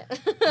about it.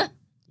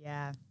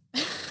 Yeah.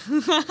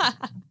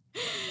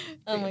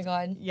 Oh my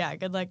God. Yeah,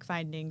 good luck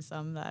finding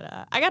some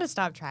that I gotta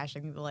stop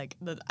trashing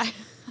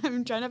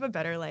I'm trying to have a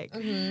better like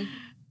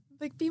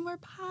be more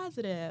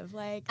positive.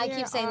 Like I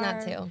keep saying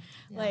that too.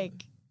 Yeah. Like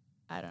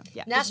I don't know.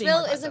 Yeah.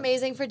 Nashville is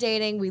amazing for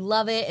dating. We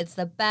love it. It's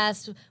the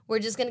best. We're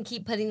just going to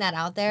keep putting that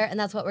out there, and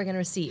that's what we're going to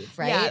receive,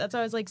 right? Yeah, that's why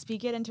I was like,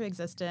 speak it into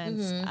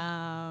existence.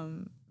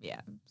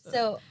 Yeah.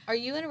 So, are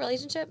you in a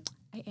relationship?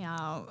 I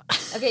am.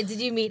 Okay, did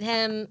you meet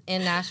him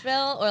in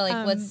Nashville, or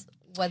like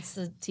what's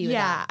the tea with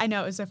that? Yeah, I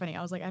know. It was so funny.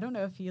 I was like, I don't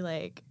know if you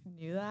like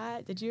knew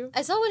that. Did you?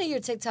 I saw one of your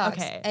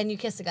TikToks, and you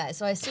kissed a guy,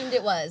 so I assumed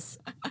it was.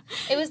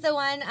 It was the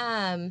one,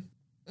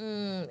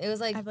 it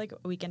was like... I have like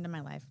a weekend in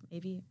my life,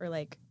 maybe, or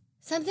like...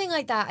 Something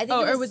like that. I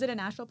think. Or was it a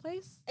Nashville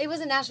place? It was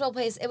a Nashville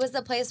place. It was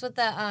the place with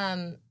the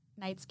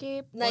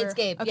Nightscape.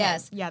 Nightscape. Okay.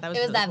 Yes. Yeah, that was.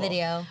 It was really that cool.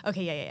 video.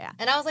 Okay. Yeah.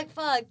 And I was like,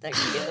 "Fuck, thank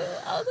you."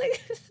 I was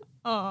like,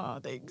 "Oh,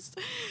 thanks."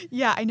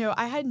 Yeah, I know.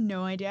 I had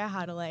no idea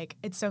how to like.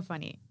 It's so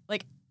funny.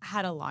 Like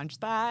how to launch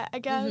that. I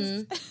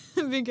guess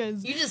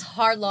because you just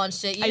hard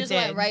launched it. You just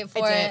went right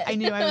for it. I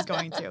knew I was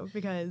going to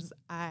because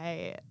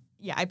I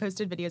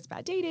posted videos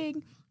about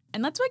dating,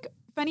 and that's like.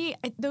 Funny,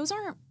 those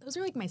are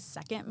like my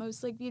second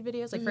most like viewed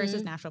videos. Like first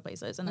is Nashville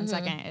places, and then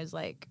second is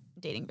like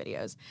dating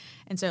videos,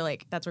 and so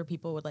like that's where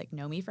people would like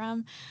know me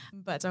from.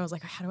 But so I was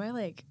like, how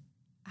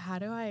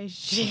do I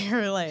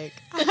share like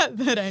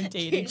that I'm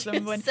dating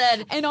someone?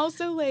 And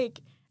also like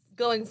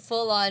going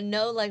full on,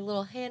 no like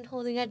little hand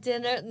holding at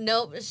dinner.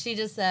 Nope, she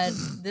just said,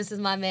 "This is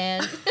my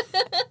man."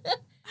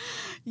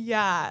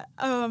 Yeah.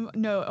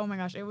 No. Oh my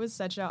gosh. It was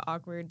such an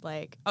awkward,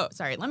 like, oh,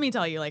 sorry. Let me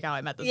tell you, like, how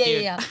I met this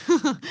dude. Yeah.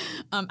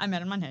 I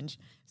met him on Hinge.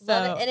 So,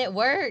 love it. And it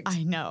worked.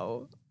 I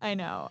know.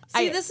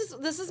 See, this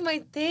is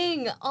my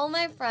thing. All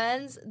my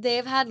friends,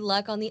 they've had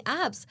luck on the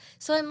apps.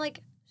 So I'm like,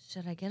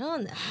 should I get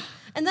on them?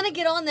 And then I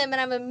get on them and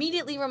I'm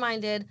immediately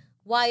reminded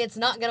why it's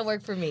not going to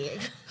work for me.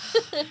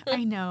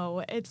 I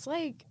know. It's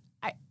like,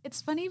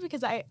 it's funny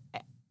because I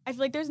feel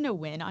like there's no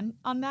win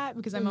on that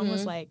because I'm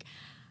almost like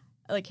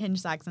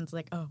Hinge accents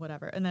like, oh,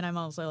 whatever. And then I'm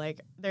also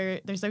like, they're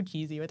so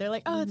cheesy, but they're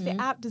like, oh, it's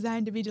the app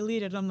designed to be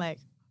deleted. I'm like,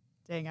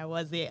 dang, I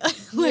was the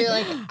You're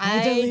like,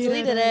 I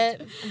deleted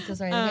it. I'm so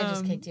sorry, I think I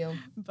just kicked you.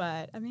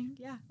 But I mean,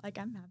 yeah, like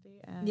I'm happy.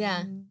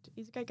 And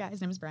he's a great guy.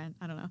 His name is Brent.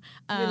 I don't know.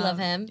 We love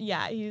him.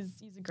 Yeah, he's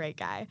a great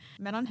guy.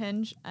 Met on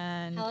Hinge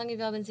and how long have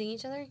y'all been seeing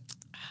each other?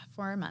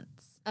 4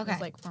 months. Okay. It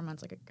was like 4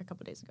 months, like a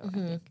couple days ago, I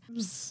think.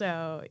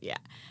 So yeah.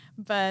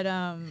 But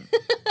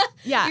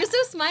yeah. You're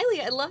so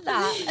smiley. I love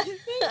that.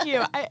 Thank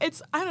you.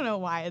 I don't know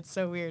why it's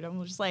so weird.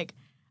 I'm just like,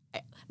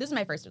 this is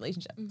my first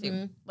relationship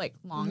too, like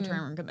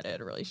long-term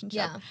committed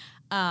relationship.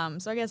 Yeah.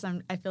 So I guess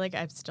I feel like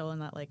I'm still in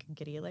that like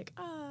giddy like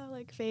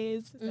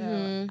phase.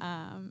 So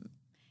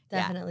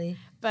definitely. Yeah.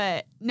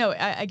 But no,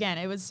 again,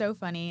 it was so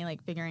funny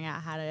like figuring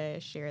out how to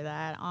share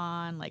that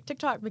on like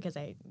TikTok because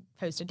I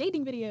posted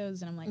dating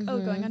videos and I'm like, oh,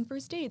 going on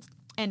first dates.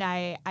 And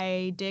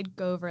I did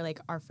go over like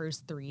our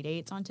first 3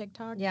 dates on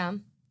TikTok. Yeah.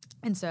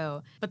 And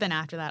so, but then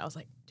after that, I was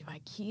like, do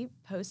I keep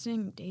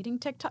posting dating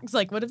TikToks?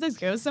 Like, what if this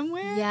goes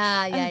somewhere?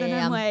 Yeah. And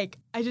then I'm like,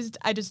 I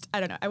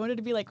don't know. I wanted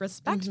to be like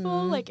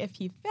respectful, like if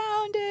he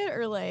found it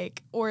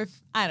or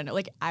if, I don't know,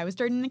 like I was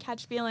starting to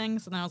catch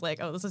feelings and I was like,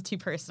 oh, this is too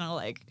personal,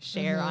 like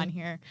share on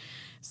here.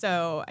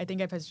 So I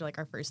think I posted like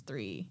our first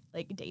 3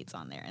 like dates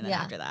on there. And then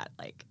after that,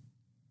 like,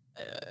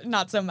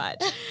 not so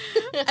much.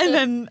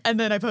 and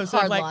then I posted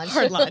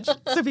hard launch.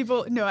 So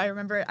people, no, I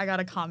remember I got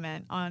a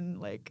comment on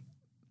like,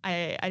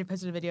 I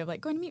posted a video of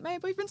like going to meet my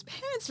boyfriend's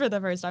parents for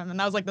the first time. And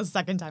that was like the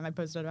second time I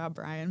posted about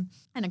Brian.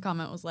 And a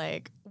comment was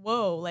like,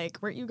 whoa, like,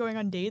 weren't you going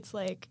on dates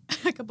like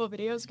a couple of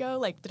videos ago?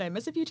 Like, did I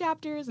miss a few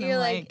chapters? And you're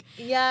like,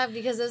 yeah,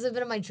 because those have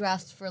been in my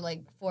draft for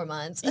like 4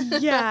 months.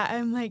 Yeah,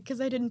 I'm like, because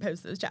I didn't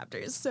post those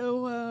chapters.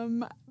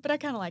 So, but I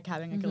kind of like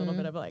having like a little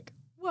bit of like,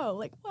 whoa,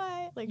 like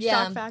what? Like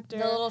shock factor.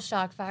 The little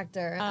shock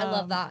factor. I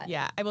love that.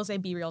 Yeah, I will say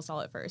Be Real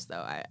saw it first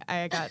though.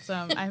 I got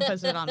some, I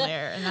posted it on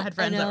there and I had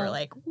friends that were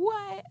like,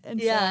 what?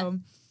 And so.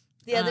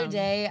 The other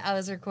day I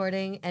was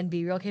recording and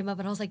Be Real came up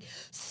and I was like,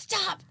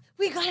 stop.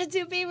 We gotta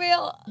do Be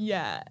Real.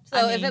 Yeah.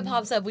 So if it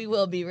pops up, we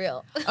will be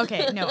real.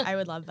 Okay. No, I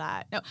would love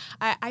that. No,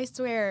 I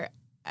swear,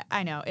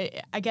 I know.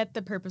 I get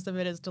the purpose of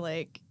it is to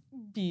like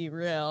be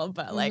real,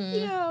 but like,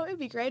 you know, it'd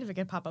be great if it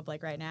could pop up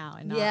like right now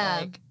and not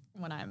like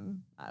when I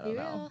don't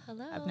know,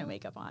 Hello. I have no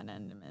makeup on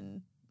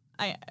and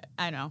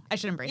I know. I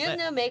should embrace it. You have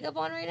no makeup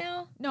on right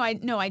now? No,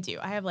 I do.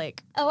 I have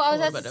like I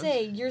was about to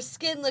say, your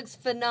skin looks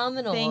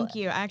phenomenal. Thank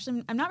you.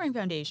 Actually, I'm not wearing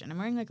foundation. I'm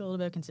wearing like a little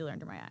bit of concealer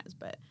under my eyes,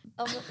 but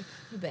oh,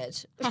 you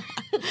bitch.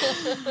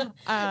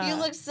 You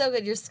look so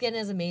good. Your skin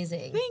is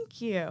amazing.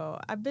 Thank you.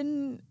 I've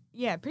been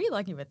pretty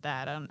lucky with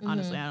that.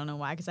 Honestly, I don't know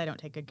why, because I don't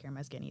take good care of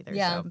my skin either.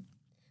 Yeah. So.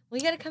 Well,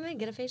 you got to come in,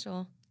 get a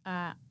facial.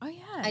 I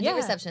do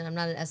reception. I'm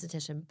not an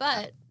esthetician,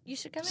 but you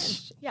should come in.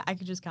 Yeah, I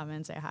could just come in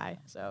and say hi.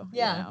 So,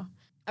 yeah. You know.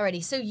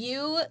 Alrighty, so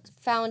you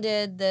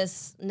founded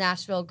this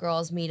Nashville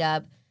Girls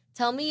Meetup.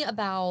 Tell me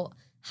about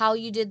how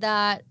you did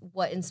that,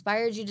 what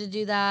inspired you to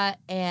do that,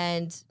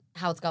 and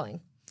how it's going.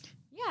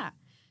 Yeah.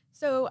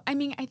 So, I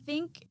mean, I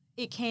think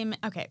it came,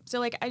 okay, so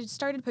like I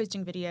started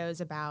posting videos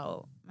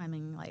about,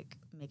 like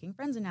making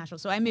friends in Nashville.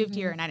 So I moved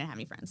here and I didn't have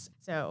any friends.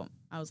 So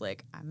I was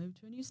like, I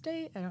moved to a new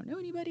state. I don't know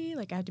anybody.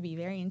 Like I have to be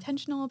very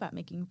intentional about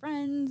making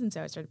friends. And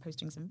so I started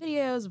posting some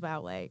videos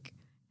about like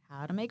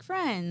how to make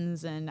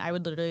friends. And I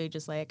would literally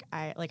just like,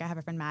 I have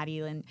a friend Maddie,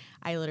 and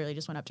I literally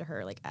just went up to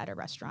her like at a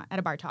restaurant, at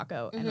a bar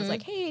taco, and was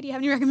like, hey, do you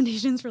have any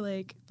recommendations for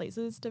like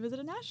places to visit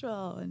in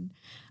Nashville? And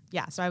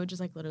yeah, so I would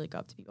just like literally go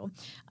up to people.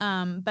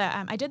 But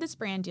I did this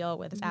brand deal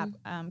with this app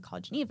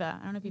called Geneva.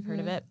 I don't know if you've heard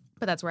of it,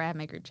 but that's where I have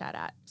my group chat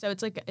at. So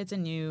it's like, it's a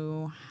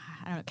new,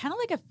 I don't know, kind of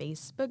like a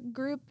Facebook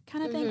group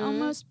kind of thing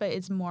almost, but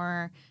it's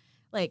more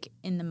like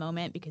in the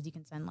moment because you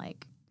can send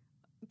like,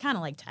 kind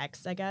of like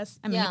text, I guess.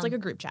 I mean, it's like a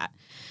group chat.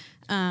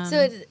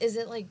 So is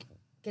it like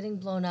getting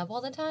blown up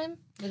all the time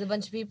with a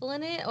bunch of people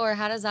in it, or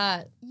how does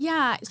that?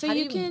 Yeah, so how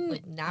you do you can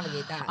like,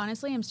 navigate that.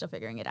 Honestly, I'm still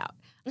figuring it out.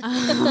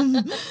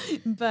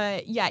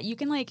 But yeah, you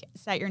can like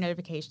set your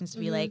notifications to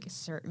be like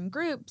certain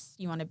groups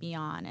you want to be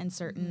on, and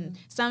certain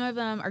some of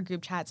them are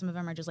group chats, some of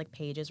them are just like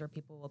pages where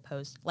people will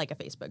post like a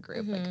Facebook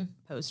group, like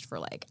post for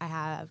like I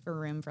have a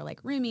room for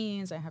like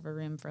roomies, I have a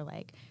room for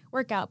like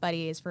workout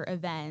buddies, for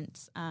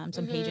events.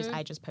 Some pages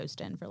I just post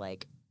in for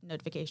like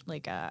notification,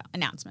 like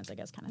announcements, I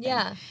guess, kind of thing.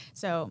 Yeah.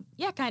 So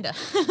yeah, kind of.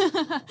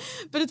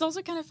 But it's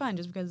also kind of fun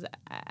just because,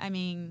 I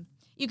mean,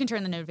 you can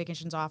turn the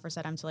notifications off or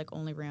set them to like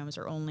only rooms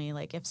or only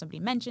like if somebody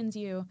mentions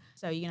you.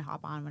 So you can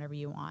hop on whenever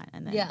you want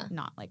and then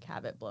not like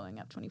have it blowing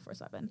up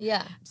 24/7.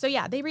 Yeah. So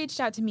yeah, they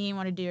reached out to me and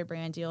wanted to do a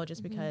brand deal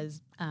just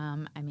because,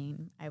 I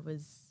mean,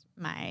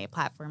 my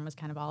platform was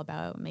kind of all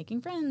about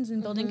making friends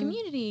and building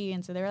community.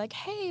 And so they were like,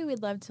 hey,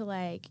 we'd love to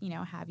like, you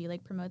know, have you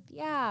like promote the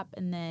app.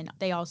 And then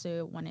they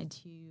also wanted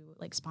to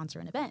like sponsor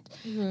an event.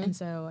 And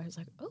so I was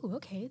like, oh,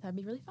 okay, that'd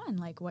be really fun.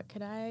 Like, what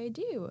could I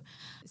do?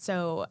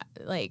 So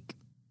like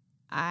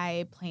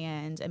I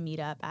planned a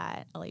meetup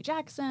at LA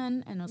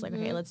Jackson and was like,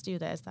 okay, let's do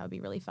this. That would be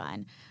really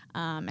fun.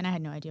 And I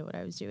had no idea what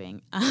I was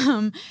doing.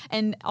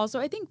 And also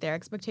I think their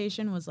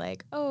expectation was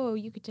like, oh,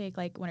 you could take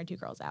like 1 or 2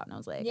 girls out. And I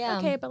was like,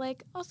 okay, but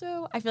like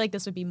also I feel like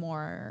this would be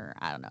more,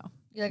 I don't know.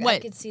 You're like, I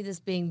could see this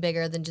being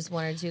bigger than just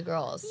 1 or 2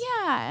 girls.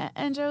 Yeah.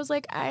 And I was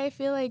like, I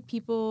feel like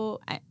people,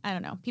 I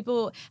don't know,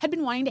 people had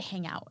been wanting to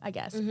hang out, I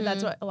guess.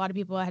 That's what a lot of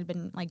people had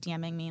been like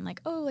DMing me and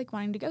like, oh, like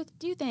wanting to go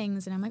do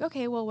things. And I'm like,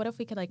 okay, well, what if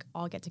we could like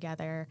all get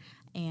together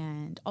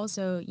and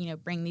also, you know,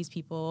 bring these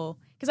people.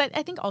 Because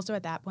I think also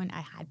at that point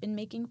I had been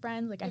making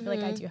friends. Like I feel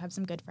like I do have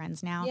some good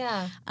friends now.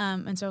 Yeah.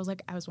 And so I was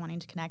like, I was wanting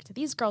to connect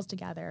these girls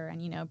together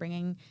and, you know,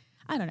 bringing,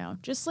 I don't know,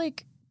 just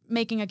like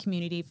making a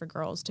community for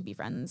girls to be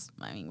friends,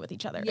 I mean, with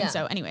each other. Yeah. And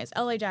so anyways,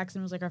 LA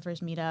Jackson was like our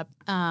first meetup.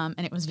 And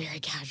it was very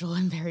casual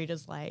and very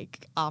just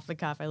like off the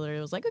cuff. I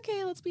literally was like,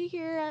 okay, let's be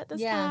here at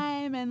this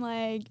time. And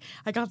like,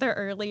 I got there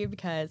early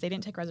because they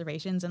didn't take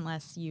reservations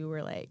unless you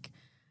were like,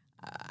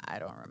 I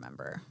don't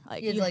remember.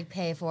 Like you had to like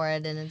pay for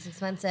it and it's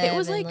expensive. It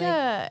was like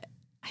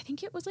I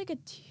think it was like a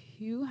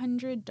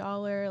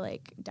 $200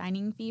 like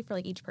dining fee for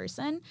like each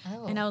person.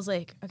 Oh. And I was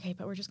like, okay,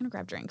 but we're just gonna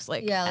grab drinks.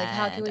 Like, yeah, like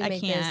how can we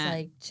make this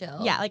like chill?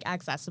 Yeah, like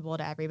accessible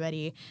to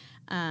everybody.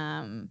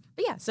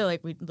 But yeah, so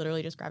like we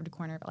literally just grabbed a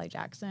corner of LA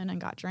Jackson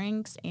and got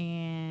drinks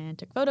and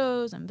took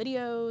photos and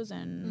videos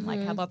and like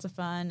had lots of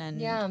fun.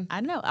 And I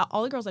don't know,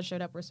 all the girls that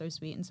showed up were so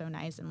sweet and so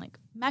nice and like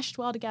meshed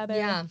well together.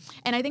 Yeah.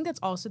 And I think that's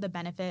also the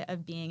benefit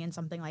of being in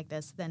something like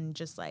this than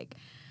just like,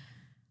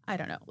 I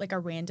don't know, like a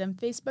random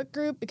Facebook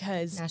group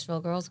because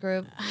Nashville Girls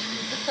Group.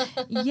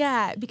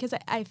 Yeah, because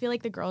I feel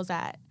like the girls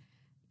that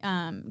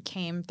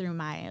came through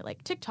my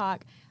like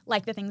TikTok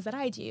like the things that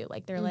I do.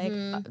 Like they're like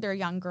they're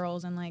young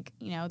girls and like,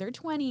 you know, they're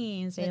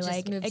 20s. They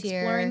like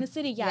exploring the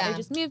city. Yeah, they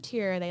just moved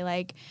here. They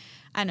like,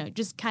 I don't know,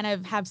 just kind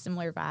of have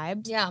similar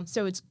vibes. Yeah.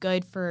 So it's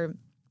good for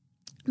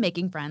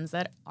making friends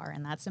that are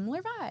in that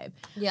similar vibe.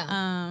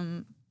 Yeah.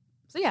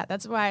 So yeah,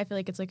 that's why I feel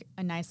like it's like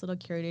a nice little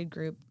curated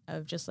group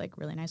of just like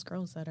really nice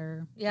girls that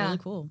are really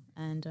cool.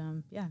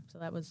 And yeah, so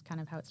that was kind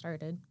of how it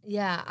started.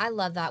 Yeah, I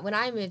love that. When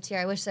I moved here,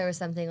 I wish there was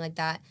something like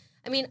that.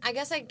 I mean, I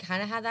guess I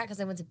kind of had that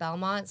because I went to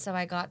Belmont, so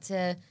I got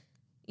to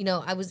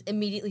I was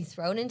immediately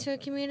thrown into a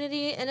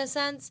community in a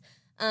sense.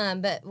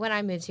 But when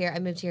I moved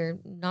here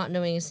not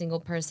knowing a single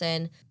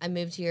person. I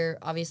moved here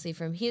obviously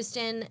from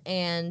Houston,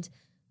 and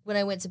when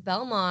I went to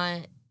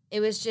Belmont, it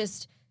was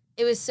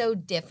so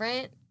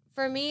different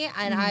for me,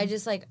 and I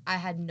just I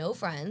had no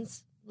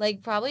friends.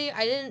 Like probably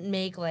I didn't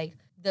make like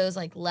those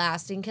like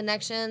lasting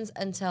connections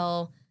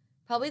until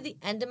probably the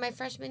end of my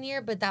freshman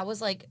year, but that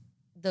was like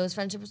those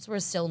friendships were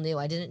still new.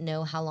 I didn't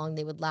know how long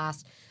they would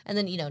last. And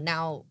then,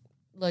 now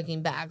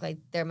looking back, like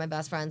they're my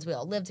best friends. We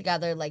all live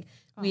together. Like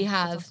we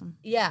have, awesome.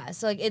 yeah.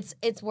 So like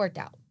it's worked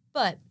out.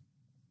 But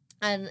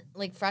and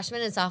like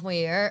freshman and sophomore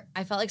year,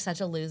 I felt like such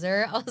a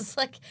loser. I was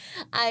like,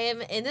 I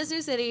am in this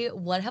new city.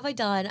 What have I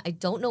done? I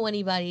don't know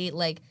anybody.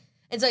 Like,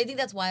 and so I think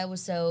that's why I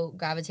was so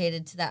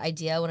gravitated to that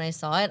idea when I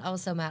saw it. I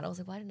was so mad. I was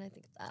like, why didn't I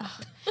think of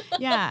that?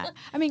 Yeah.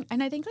 I mean,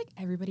 and I think like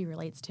everybody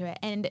relates to it.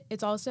 And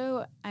it's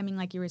also, I mean,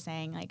 like you were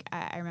saying, like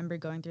I remember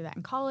going through that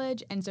in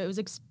college. And so it was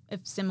a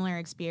similar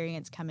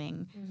experience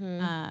coming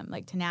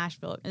like to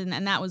Nashville.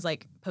 And that was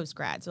like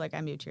post-grad. So like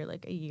I moved here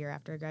like a year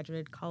after I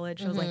graduated college.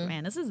 So I was like,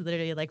 man, this is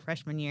literally like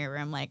freshman year where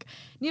I'm like,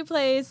 new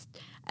place,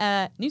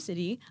 new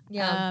city,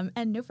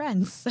 and no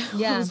friends. So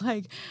I was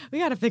like, we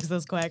got to fix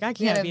this quick. I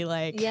can't be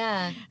like,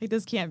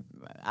 this can't,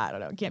 I don't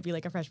know, it can't be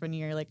like a freshman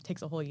year, like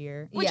takes a whole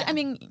year. Which, I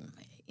mean,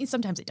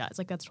 sometimes it does.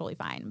 Like, that's totally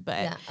fine. But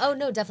yeah. Oh,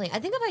 no, definitely. I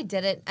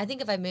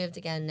think if I moved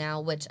again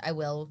now, which I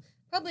will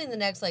probably in the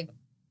next, like,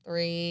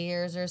 3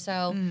 years or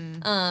so,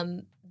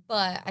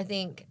 but I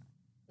think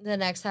the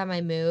next time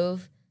I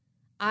move,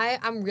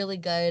 I'm really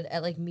good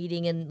at, like,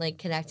 meeting and, like,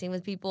 connecting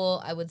with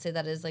people. I would say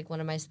that is, like,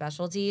 one of my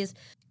specialties.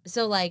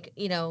 So, like,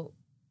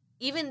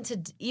 even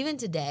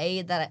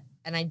today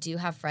and I do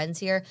have friends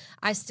here,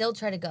 I still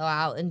try to go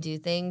out and do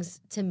things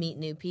to meet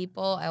new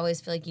people. I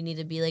always feel like you need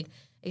to be, like,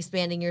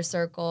 expanding your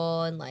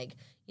circle and, like,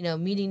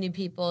 meeting new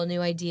people,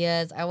 new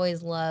ideas. I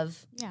always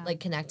love, like,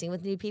 connecting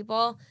with new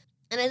people.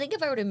 And I think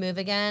if I were to move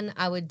again,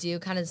 I would do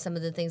kind of some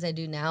of the things I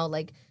do now,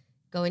 like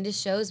going to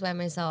shows by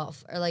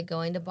myself or, like,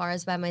 going to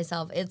bars by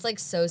myself. It's, like,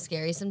 so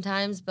scary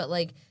sometimes, but,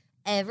 like,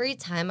 every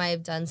time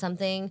I've done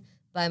something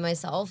by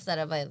myself that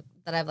I've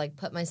like,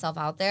 put myself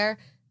out there,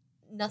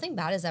 nothing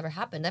bad has ever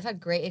happened. I've had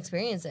great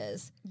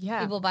experiences.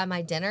 Yeah. People buy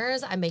my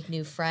dinners. I make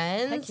new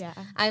friends. Heck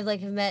yeah. I've,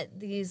 like, met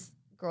these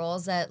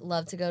girls that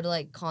love to go to,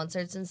 like,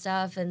 concerts and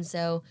stuff, and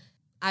so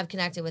I've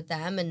connected with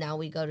them, and now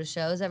we go to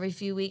shows every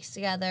few weeks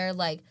together.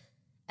 Like,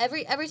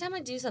 every time I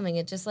do something,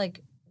 it just,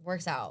 like,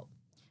 works out.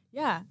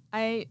 Yeah.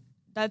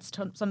 That's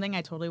something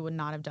I totally would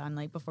not have done,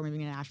 like, before moving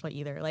to Nashville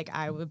either. Like,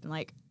 I would have been,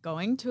 like,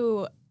 going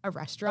to a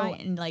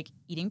restaurant and, like,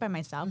 eating by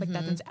myself. Like, I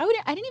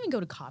didn't even go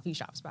to coffee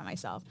shops by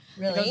myself.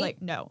 Really? Like, I was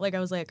like, no. Like, I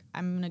was like,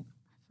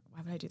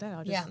 why would I do that?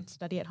 I'll just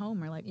study at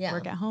home or, like,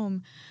 work at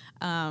home.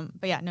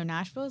 But, yeah, no,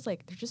 Nashville is,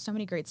 like, there's just so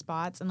many great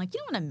spots. And, like, you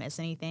don't want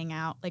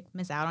to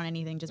miss out on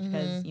anything just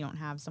because you don't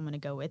have someone to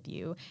go with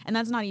you. And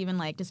that's not even,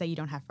 like, to say you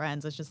don't have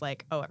friends. It's just,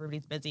 like, oh,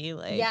 everybody's busy.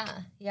 Like,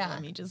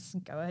 let me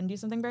just go ahead and do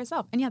something by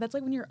yourself. And, yeah, that's,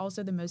 like, when you're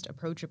also the most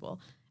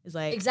approachable. Is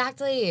like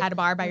exactly at a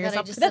bar by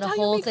yourself. That's how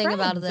you'll make friends.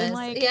 About this. And,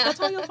 like, that's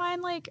how you'll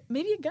find, like,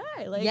 maybe a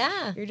guy.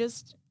 Like, you're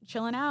just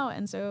chilling out,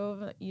 and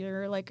so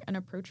you're, like, an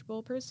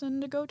approachable person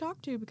to go talk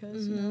to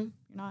because you're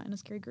not in a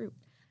scary group.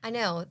 I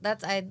know.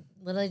 I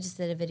literally just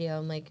did a video.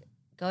 I'm like,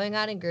 going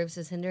out in groups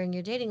is hindering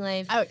your dating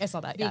life. Oh, I saw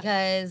that.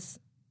 Because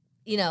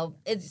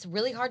it's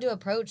really hard to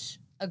approach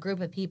a group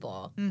of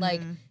people,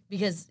 like,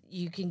 because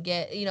you can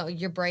get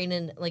your brain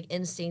and, like,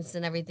 instincts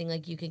and everything.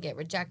 Like, you can get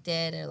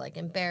rejected or, like,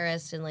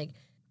 embarrassed and, like,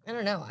 I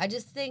don't know. I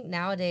just think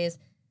nowadays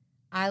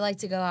I like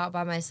to go out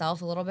by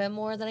myself a little bit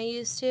more than I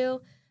used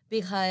to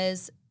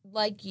because,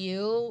 like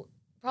you,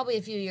 probably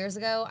a few years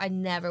ago, I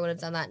never would have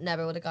done that.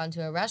 Never would have gone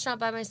to a restaurant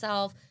by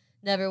myself.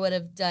 Never would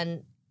have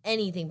done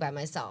anything by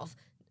myself,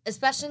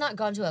 especially not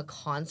gone to a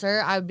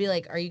concert. I would be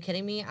like, are you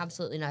kidding me?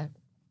 Absolutely not.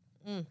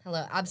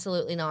 Hello.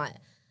 Absolutely not.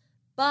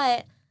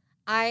 But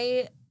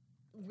I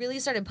really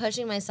started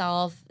pushing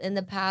myself in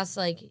the past,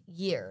 like,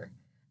 year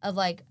of,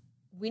 like,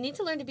 we need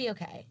to learn to be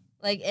okay.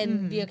 Like,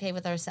 and be okay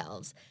with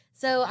ourselves.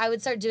 So I would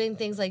start doing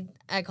things like,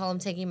 I call them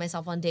taking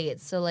myself on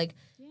dates. So, like,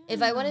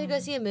 if I wanted to go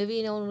see a movie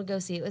and no one would go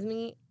see it with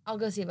me, I'll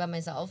go see it by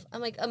myself.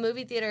 I'm like, a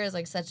movie theater is,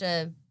 like, such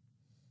a,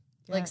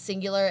 like,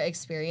 singular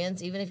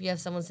experience. Even if you have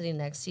someone sitting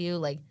next to you,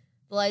 like,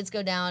 the lights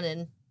go down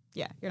and...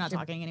 Yeah, you're not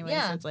talking anyway,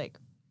 so it's like...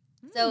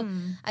 So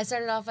I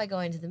started off by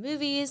going to the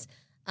movies.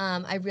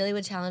 I really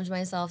would challenge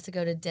myself to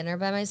go to dinner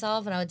by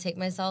myself, and I would take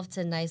myself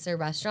to nicer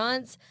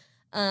restaurants.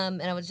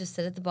 And I would just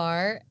sit at the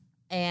bar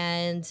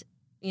and...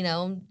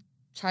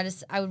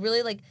 I would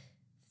really, like,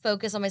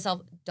 focus on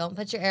myself. Don't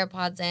put your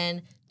AirPods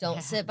in.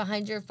 Don't sit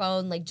behind your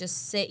phone. Like,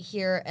 just sit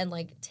here and,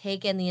 like,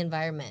 take in the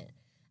environment.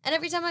 And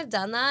every time I've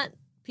done that,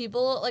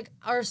 people, like,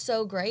 are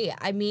so great.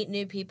 I meet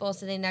new people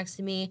sitting next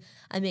to me.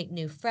 I make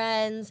new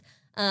friends.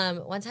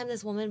 One time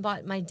this woman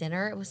bought my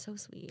dinner. It was so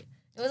sweet.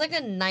 It was, like,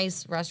 a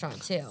nice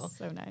restaurant, too.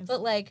 So nice.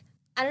 But, like,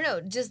 I don't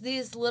know, just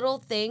these little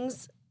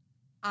things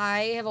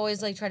I have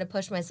always, like, tried to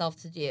push myself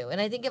to do. And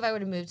I think if I were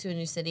to move to a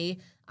new city,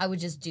 I would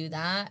just do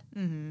that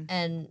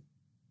and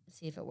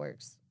see if it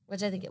works.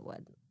 which I think it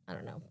would. I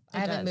don't know. I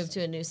haven't moved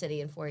to a new city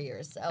in 4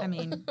 years, so. I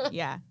mean,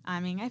 yeah. I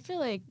mean, I feel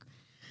like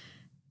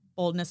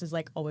boldness is,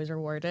 like, always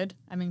rewarded.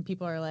 I mean,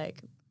 people are,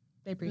 like,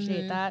 they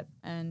appreciate that,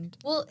 and...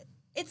 Well,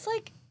 it's,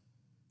 like,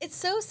 it's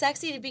so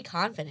sexy to be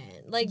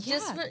confident. Like,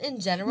 just in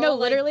general. No,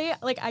 literally,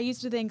 like, I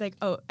used to think, like,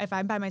 oh, if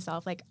I'm by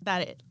myself, like,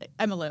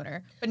 I'm a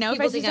loner. But now if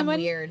I see someone...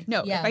 weird.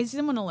 No, if I see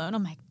someone alone,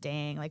 I'm like,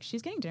 dang, like,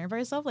 she's getting dinner by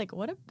herself? Like,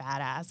 what a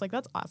badass. Like,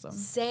 that's awesome.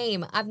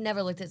 Same. I've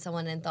never looked at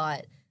someone and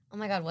thought... Oh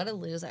my God, what a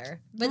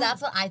loser. But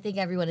that's what I think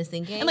everyone is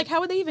thinking. And, like,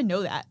 how would they even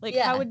know that? Like,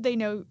 how would they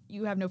know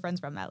you have no friends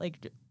from that?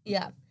 Like,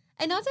 yeah.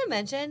 And not to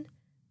mention,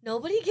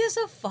 nobody gives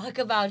a fuck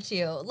about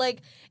you.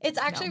 Like, it's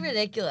actually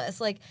ridiculous.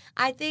 Like,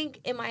 I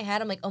think in my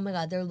head, I'm like, oh my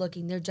God, they're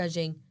looking, they're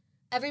judging.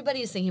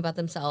 Everybody is thinking about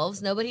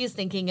themselves. Nobody is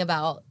thinking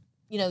about,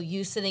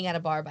 you sitting at a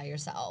bar by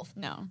yourself.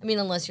 No. I mean,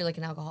 unless you're like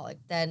an alcoholic,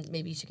 then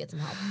maybe you should get some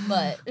help.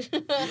 But,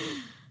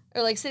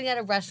 or like sitting at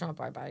a restaurant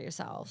bar by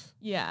yourself.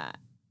 Yeah.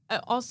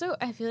 Also,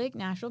 I feel like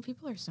Nashville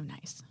people are so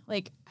nice.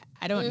 Like,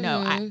 I don't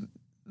know.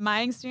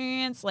 My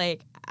experience,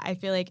 like, I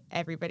feel like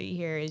everybody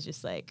here is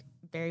just, like,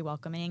 very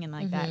welcoming, and,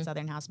 like, that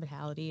Southern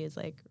hospitality is,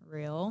 like,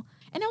 real.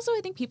 And also, I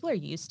think people are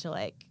used to,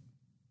 like,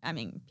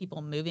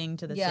 people moving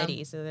to the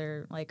city. So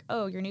they're like,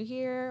 oh, you're new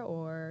here,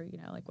 or,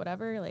 like,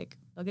 whatever. Like,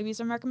 they'll give you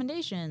some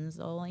recommendations.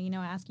 They'll,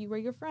 ask you where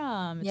you're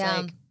from. It's,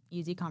 like,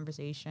 easy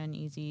conversation,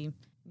 easy...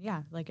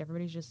 Yeah, like,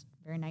 everybody's just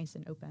very nice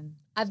and open.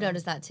 I've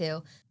noticed that,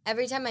 too.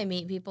 Every time I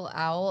meet people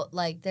out,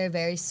 like, they're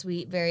very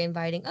sweet, very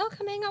inviting. Oh,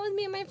 come hang out with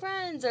me and my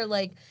friends. Or,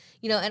 like,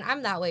 and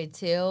I'm that way,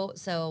 too.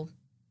 So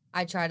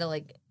I try to,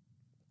 like,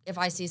 if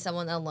I see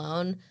someone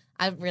alone,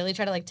 I really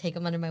try to, like, take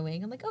them under my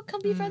wing. I'm like, oh,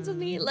 come be friends with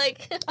me.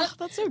 Like, oh,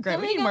 that's so great.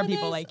 We need more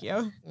people like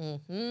you. I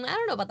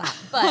don't know about that.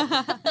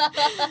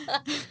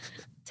 But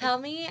tell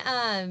me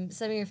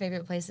some of your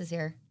favorite places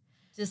here.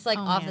 Just, like,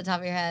 off the top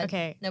of your head.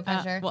 Okay. No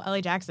pressure. Well,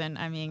 LA Jackson,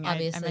 I mean,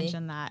 I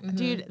mentioned that. Mm-hmm.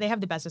 Dude, they have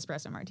the best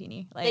espresso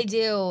martini. Like, they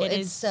do.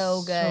 It's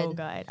so good. So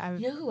good.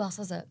 You know who else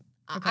has it?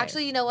 Okay.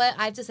 Actually, you know what?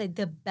 I have to say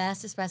the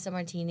best espresso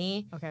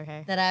martini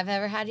that I've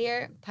ever had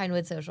here,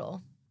 Pinewood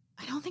Social.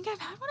 I don't think I've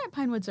had one at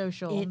Pinewood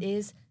Social. It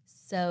is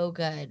so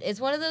good. It's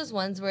one of those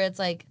ones where it's,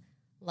 like,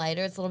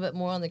 lighter. It's a little bit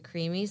more on the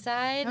creamy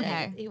side.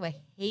 Okay. I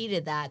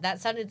hated that.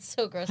 That sounded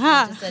so gross.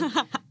 I just said...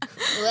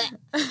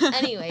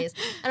 Anyways,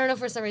 I don't know,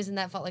 for some reason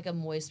that felt like a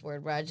moist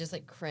word where I just,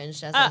 like,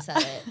 cringed as I said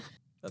it.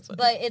 That's funny.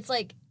 But it's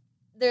like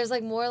there's,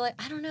 like, more, like,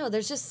 I don't know,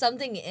 there's just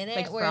something in it,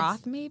 like where froth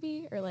it's,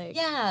 maybe, or like,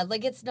 yeah,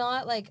 like, it's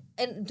not like,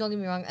 and don't get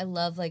me wrong, I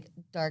love, like,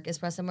 dark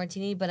espresso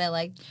martini, but I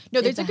like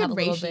there's a good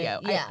ratio.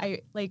 Yeah,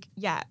 I like,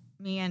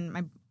 me and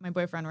my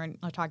boyfriend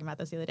were talking about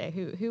this the other day.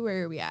 Who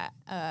were we at?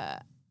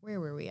 Where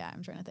were we at?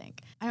 I'm trying to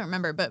think. I don't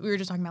remember, but we were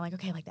just talking about, like,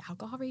 okay, like, the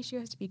alcohol ratio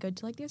has to be good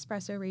to, like, the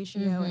espresso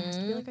ratio. It has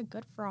to be, like, a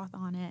good froth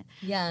on it.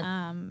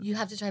 Yeah. You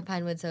have to try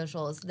Pinewood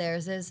Socials.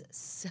 Theirs is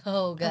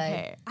so good.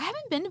 Okay. I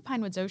haven't been to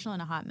Pinewood Social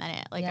in a hot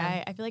minute. Like,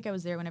 I feel like I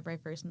was there whenever I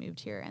first moved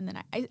here. And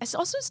then I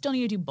also still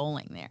need to do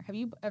bowling there. Have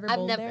you ever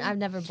bowled there? I've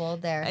never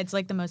bowled there. It's,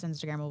 like, the most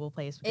Instagrammable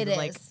place because of,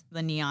 like,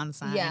 the neon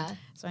sign. Yeah.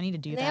 So I need to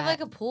do that. They have, like,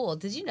 a pool.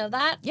 Did you know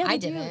that? Yeah, I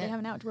didn't. They have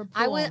an outdoor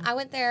pool. I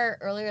went there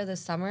earlier this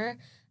summer,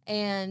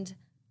 and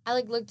I,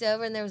 like, looked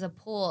over and there was a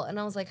pool, and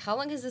I was like, how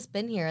long has this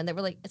been here? And they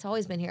were like, it's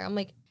always been here. I'm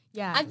like,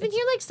 yeah, I've been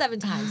here like 7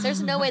 times.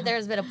 There's no way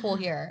there's been a pool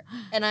here,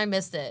 and I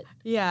missed it.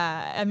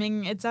 Yeah, I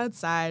mean, it's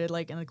outside,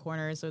 like, in the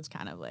corner, so it's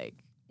kind of like,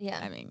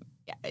 I mean,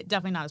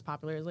 definitely not as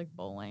popular as, like,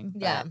 bowling.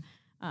 But, yeah.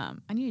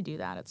 I need to do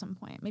that at some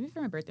point. Maybe for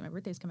my birthday. My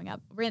birthday's coming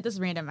up. This is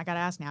random. I gotta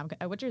ask now.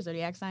 What's your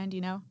zodiac sign? Do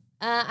you know?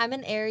 I'm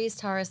an Aries,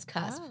 Taurus,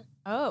 cusp.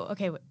 Oh,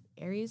 okay.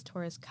 Aries,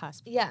 Taurus,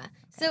 cusp. Yeah. Okay.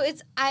 So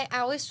it's I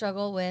always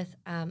struggle with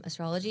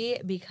astrology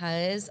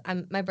because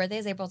my birthday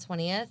is April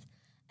 20th,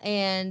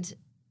 and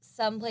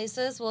some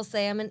places will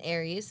say I'm an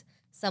Aries,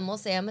 some will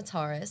say I'm a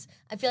Taurus.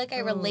 I feel like I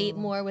relate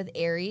more with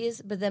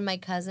Aries, but then my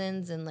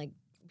cousins and, like,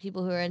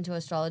 people who are into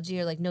astrology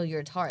are like, no,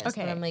 you're a Taurus.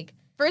 Okay. But I'm like,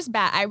 first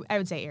bat, I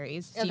would say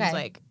Aries. Seems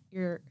like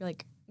you're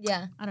like,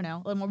 I don't know,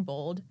 a little more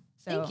bold.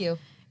 So, thank you.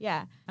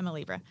 Yeah, I'm a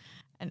Libra.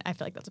 And I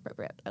feel like that's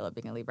appropriate. I love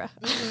being a Libra.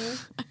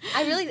 Mm-hmm.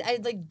 I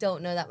like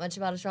don't know that much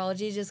about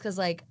astrology just because,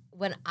 like,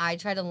 when I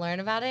tried to learn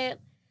about it,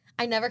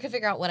 I never could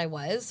figure out what I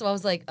was. So I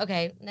was like,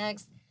 okay,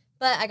 next.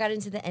 But I got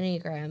into the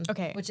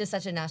Enneagram, which is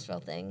such a Nashville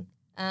thing.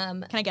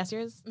 Can I guess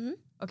yours? Mm-hmm.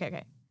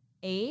 Okay.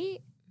 8?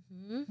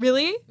 Mm-hmm.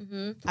 Really?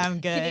 Mm-hmm. I'm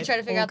good. Can you try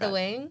to figure out the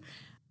wing?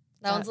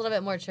 That one's a little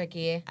bit more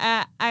tricky.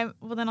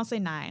 Well, then I'll say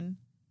 9.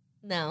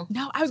 No,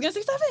 I was gonna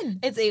say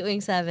 7. It's 8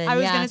 wing 7. I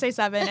was gonna say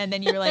 7, and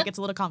then you were like, it's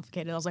a little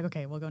complicated. I was like,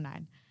 okay, we'll go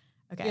 9.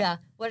 Okay. Yeah.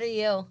 What are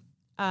you?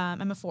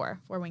 I'm a 4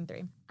 wing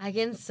 3. I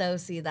can so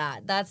see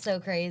that. That's so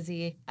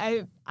crazy.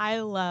 I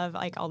love,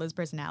 like, all those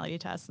personality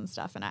tests and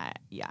stuff, and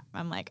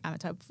I'm like, I'm a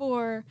type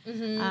 4.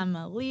 Mm-hmm. I'm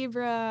a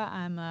Libra.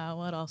 I'm a,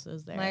 what else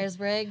is there?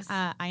 Myers-Briggs.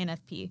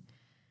 INFP.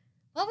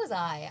 What was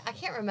I? I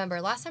can't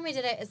remember. Last time I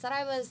did it, it said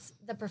I was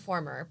the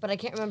performer, but I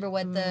can't remember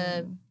what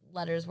the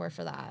letters were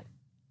for that.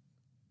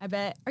 I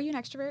bet. Are you an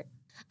extrovert?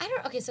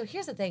 Okay, so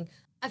here's the thing.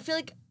 I feel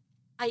like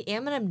I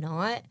am and I'm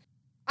not.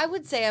 I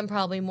would say I'm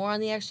probably more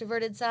on the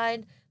extroverted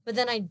side, But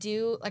then I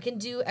can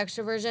do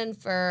extroversion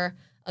for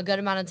a good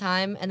amount of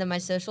time, and then my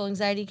social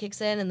anxiety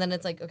kicks in, and then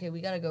it's like, okay, we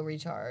got to go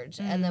recharge,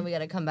 and then we got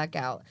to come back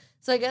out.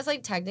 So I guess,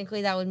 like,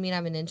 technically that would mean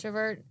I'm an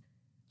introvert,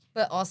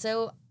 but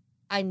also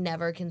I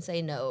never can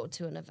say no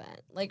to an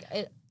event. Like,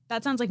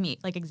 that sounds like me,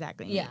 like,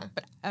 exactly me. Yeah.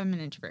 But I'm an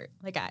introvert.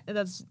 Like,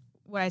 that's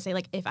what I say.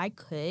 Like, if I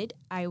could,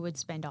 I would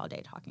spend all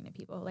day talking to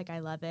people. Like, I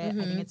love it.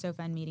 I think it's so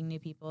fun meeting new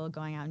people,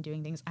 going out and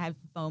doing things. I have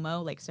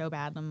FOMO, like, so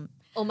bad.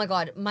 Oh, my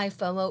God. My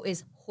FOMO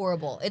is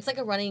horrible. It's like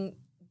a running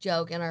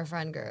joke in our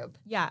friend group.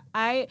 Yeah,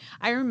 I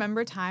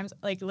remember times,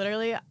 like,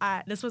 literally,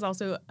 this was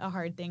also a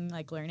hard thing,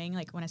 like, learning,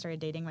 like, when I started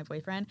dating my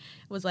boyfriend,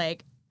 was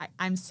like,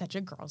 I'm such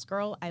a girl's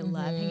girl. I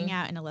love hanging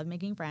out and I love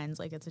making friends.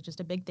 Like, it's just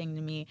a big thing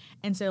to me.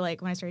 And so,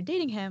 like, when I started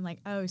dating him, like,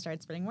 we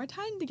started spending more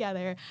time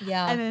together.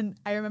 Yeah. And then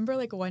I remember,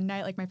 like, one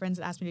night, like, my friends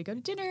had asked me to go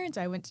to dinner, and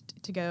so I went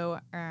to go,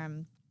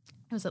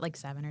 it was at, like,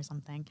 7 or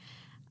something.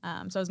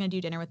 So I was going to do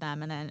dinner with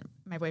them, and then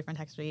my boyfriend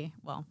texted me,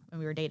 well, when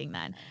we were dating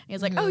then. He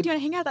was like, oh, do you want to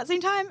hang out at that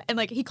same time? And,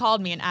 like, he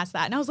called me and asked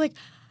that. And I was like,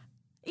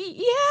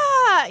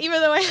 yeah, even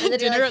though I had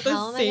dinner at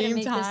the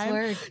same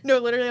time. No,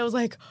 literally, I was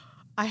like,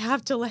 I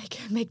have to, like,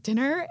 make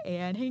dinner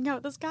and hang out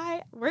with this guy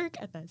at work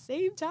at the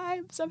same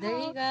time somehow. There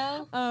you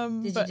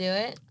go. Did you do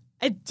it?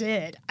 I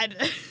did.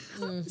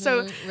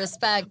 So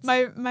respect.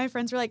 My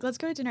friends were like, let's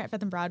go to dinner at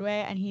 5th and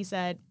Broadway. And he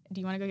said, do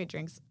you want to go get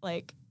drinks,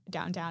 like,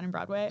 downtown in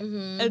Broadway?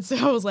 And so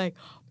I was like,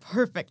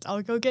 perfect.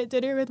 I'll go get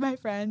dinner with my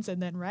friends,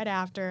 and then right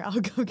after, I'll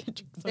go get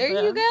drinks with them.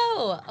 There you go.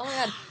 Oh, my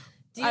God.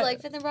 Do you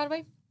like 5th and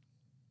Broadway?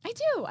 I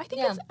do.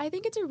 I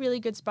think it's a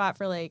really good spot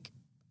for, like,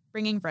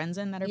 bringing friends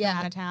in that are from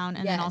out of town,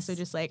 and then also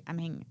just, like, I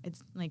mean,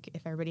 it's like,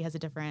 if everybody has a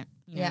different,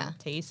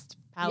 taste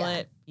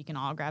palette, you can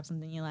all grab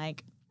something you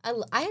like. I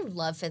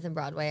love 5th and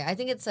Broadway. I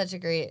think it's such a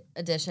great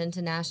addition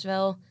to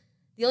Nashville.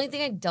 The only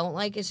thing I don't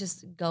like is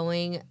just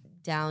going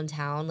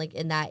downtown, like,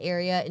 in that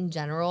area in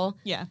general.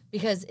 Yeah.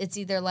 Because it's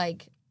either,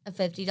 like, a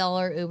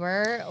 $50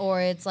 Uber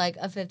or it's, like,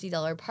 a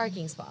 $50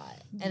 parking spot.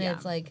 And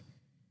it's, like,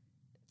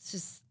 it's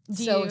just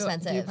so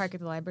expensive. Do you park at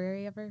the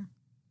library ever?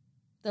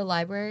 The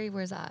library?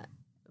 Where's that?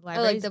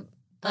 Library's,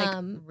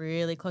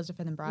 really close to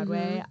 5th and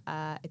Broadway.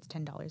 It's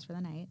 $10 for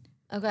the night.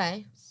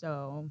 Okay.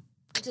 So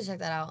I have to check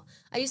that out.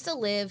 I used to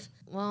live,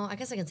 well, I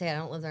guess I can say I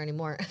don't live there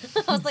anymore.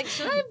 I was like,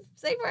 should I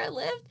say where I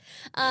lived?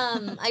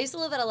 I used to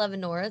live at 11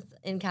 North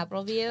in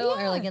Capitol View,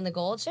 or, like, in the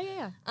Gulch.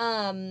 Yeah.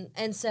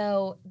 And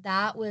so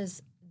that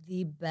was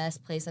the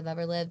best place I've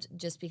ever lived,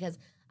 just because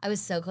I was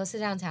so close to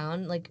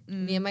downtown. Like,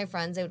 me and my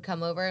friends, they would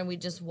come over and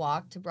we'd just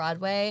walk to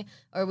Broadway,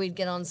 or we'd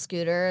get on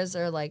scooters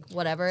or, like,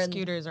 whatever.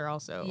 Scooters are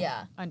also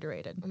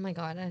underrated. Oh, my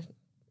God.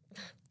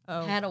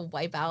 I had a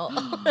wipeout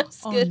on a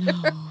scooter.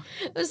 Oh, no.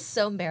 It was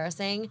so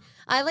embarrassing.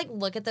 I, like,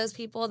 look at those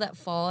people that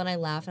fall and I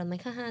laugh and I'm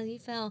like, haha, you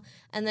fell.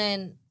 And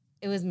then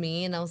it was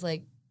me and I was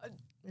like,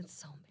 it's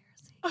so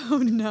embarrassing. Oh,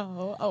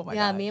 no. Oh, my God.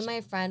 Yeah, me and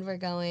my friend were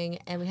going,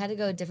 and we had to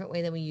go a different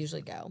way than we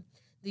usually go.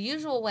 The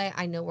usual way,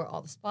 I know where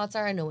all the spots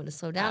are. I know when to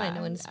slow down. I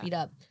know when to speed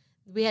up.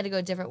 We had to go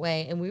a different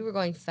way, and we were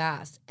going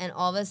fast. And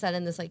all of a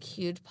sudden, this, like,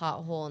 huge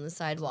pothole in the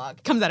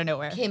sidewalk comes out of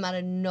nowhere. Came out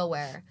of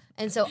nowhere.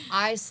 And so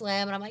I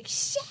slam, and I'm like,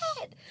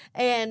 shit!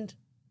 And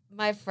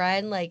my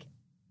friend, like,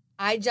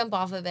 I jump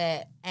off of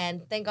it,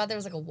 and thank God there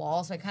was, like, a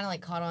wall, so I kind of,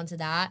 like, caught onto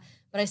that.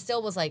 But I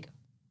still was, like,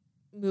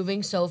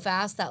 moving so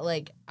fast that,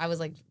 like, I was,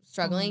 like,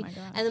 struggling.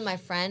 Oh, and then my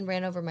friend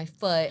ran over my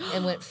foot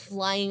and went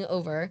flying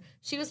over.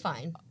 She was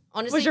fine.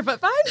 Honestly, was your foot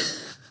fine?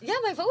 Yeah,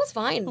 my foot was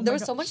fine. There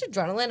was so much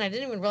adrenaline. I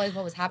didn't even realize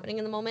what was happening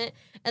in the moment.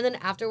 And then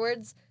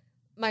afterwards,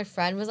 my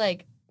friend was,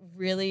 like,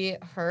 really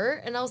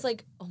hurt. And I was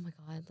like, oh, my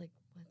God, like,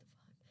 what the fuck?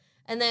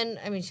 And then,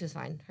 I mean, she was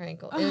fine. Her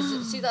ankle. It was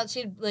just, she thought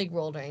she'd, like,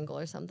 rolled her ankle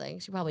or something.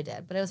 She probably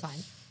did, but it was fine.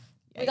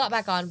 Yikes. We got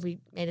back on. We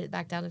made it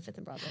back down to 5th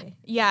and Broadway.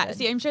 Yeah. Good.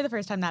 See, I'm sure the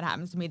first time that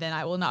happens to me, then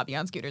I will not be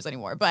on scooters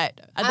anymore.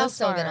 But I'll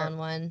still get on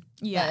one.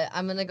 Yeah. But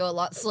I'm going to go a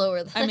lot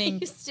slower than I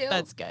used to.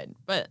 That's good.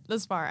 But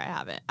thus far, I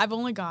haven't. I've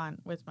only gone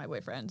with my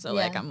boyfriend. So,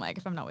 like, I'm like,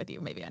 if I'm not with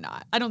you, maybe I'm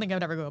not. I don't think I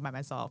would ever go by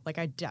myself. Like,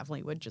 I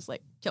definitely would just,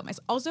 like, kill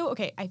myself. Also,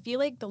 okay, I feel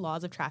like the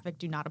laws of traffic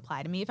do not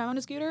apply to me if I'm on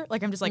a scooter.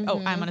 Like, I'm just like,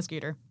 oh, I'm on a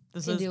scooter.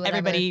 This is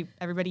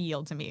everybody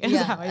yield to me.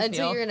 Is how I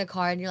until feel. You're in a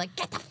car and you're like,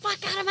 get the fuck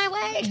out of my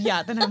way.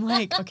 Yeah, then I'm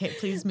like, okay,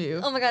 please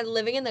move. Oh my God,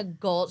 living in the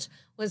Gulch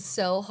was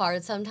so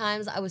hard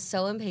sometimes. I was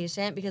so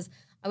impatient because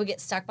I would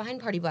get stuck behind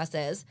party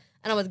buses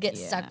and I would get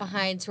stuck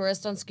behind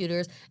tourists on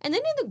scooters. And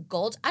then in the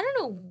Gulch, I don't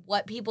know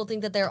what people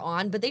think that they're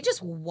on, but they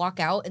just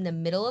walk out in the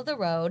middle of the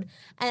road.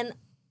 And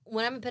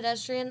when I'm a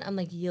pedestrian, I'm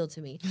like, yield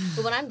to me.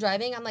 But when I'm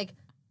driving, I'm like,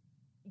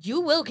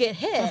 you will get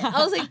hit.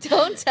 I was like,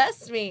 don't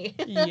test me.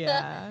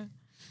 Yeah.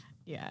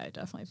 Yeah, I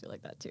definitely feel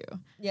like that too.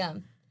 Yeah.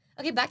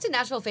 Okay, back to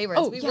Nashville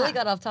favorites. We really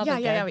got off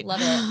topic there. Yeah.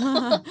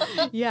 Love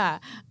it. Yeah.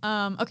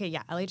 Okay,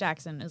 yeah. LA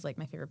Jackson is, like,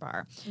 my favorite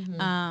bar.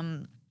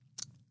 I'm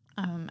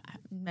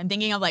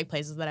thinking of, like,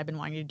 places that I've been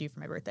wanting to do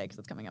for my birthday because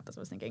it's coming up. That's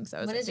what I was thinking. So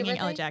I was thinking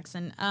LA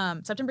Jackson.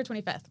 September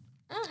 25th.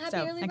 Oh, happy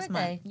So, early next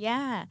birthday. month.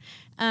 Yeah.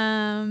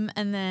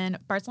 And then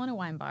Barcelona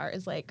Wine Bar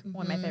is like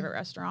one of my favorite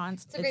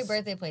restaurants. It's a great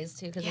birthday place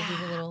too because they do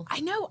the little.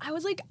 I know. I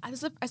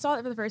saw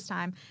it for the first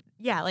time.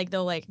 Yeah, like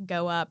they'll like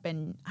go up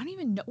and I don't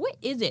even know. What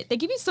is it? They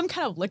give you some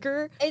kind of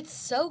liquor. It's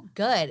so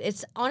good.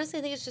 It's honestly,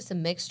 I think it's just a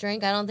mixed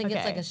drink. I don't think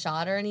it's like a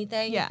shot or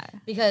anything. Yeah.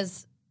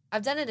 Because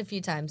I've done it a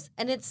few times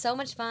and it's so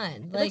much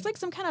fun. It looks like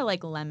some kind of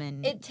like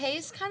lemon. It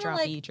tastes kind of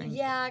like drink.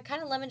 Yeah,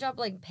 kind of lemon drop,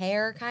 like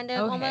pear, kind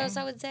of almost.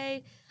 I would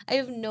say. I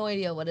have no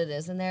idea what it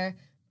is in there,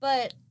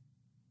 but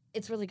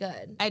it's really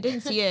good. I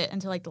didn't see it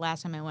until like the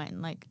last time I went,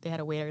 and like they had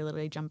a waiter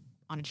literally jump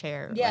on a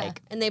chair,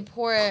 and they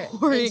pour it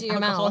into your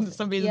mouth, into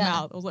somebody's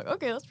mouth. I was like,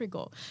 okay, that's pretty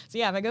cool. So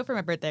yeah, if I go for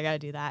my birthday, I gotta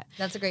do that.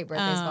 That's a great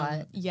birthday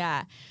spot.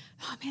 Yeah.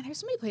 Oh man, there's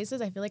so many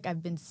places I feel like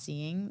I've been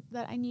seeing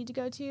that I need to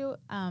go to.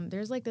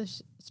 There's like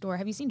this store.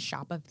 Have you seen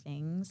Shop of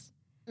Things?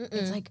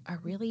 It's like a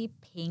really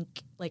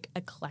pink, like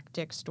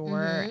eclectic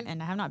store,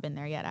 and I have not been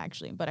there yet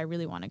actually, but I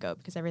really want to go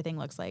because everything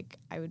looks like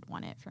I would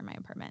want it for my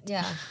apartment.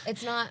 Yeah,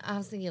 it's not. I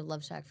was thinking of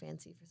Love Shack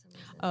Fancy for some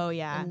reason. Oh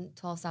yeah, and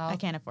 12 South. I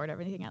can't afford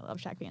everything at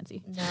Love Shack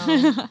Fancy.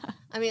 No,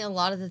 I mean a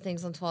lot of the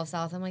things on 12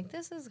 South. I'm like,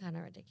 this is kind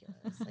of ridiculous.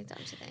 Like,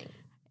 don't you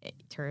think?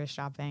 Tourist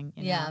shopping.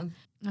 You know?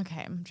 Yeah.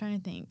 Okay, I'm trying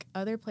to think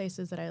other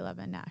places that I love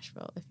in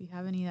Nashville. If you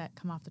have any that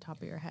come off the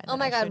top of your head. Oh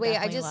my God! Wait,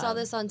 I just saw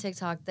this on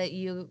TikTok that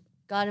you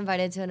got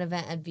invited to an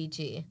event at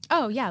Vici.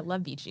 Oh yeah,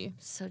 love Vici.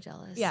 So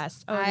jealous.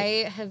 Yes. Oh,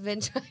 I have been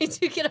trying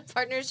to get a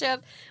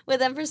partnership with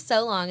them for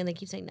so long, and they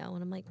keep saying no.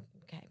 And I'm like,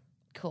 okay,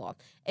 cool.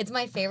 It's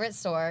my favorite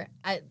store.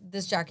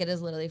 This jacket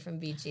is literally from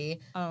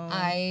Vici.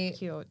 Oh,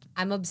 cute.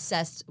 I'm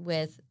obsessed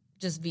with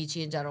just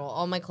Vici in general.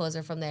 All my clothes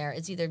are from there.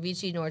 It's either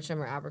Vici, Nordstrom,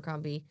 or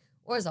Abercrombie,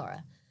 or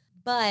Zara.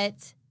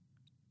 But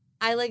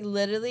I like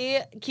literally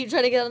keep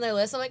trying to get on their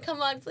list. I'm like,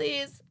 come on,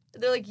 please.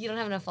 They're like, you don't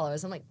have enough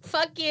followers. I'm like,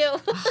 fuck you.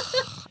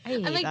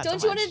 I'm like,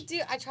 don't you want to do?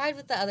 I tried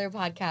with the other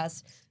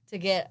podcast to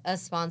get a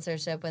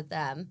sponsorship with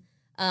them,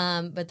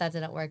 but that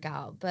didn't work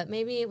out. But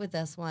maybe with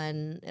this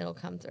one, it'll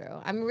come through.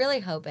 I'm really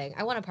hoping.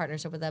 I want a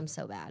partnership with them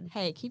so bad.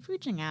 Hey, keep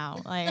reaching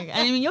out. Like,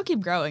 I mean, you'll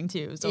keep growing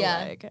too. So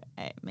like,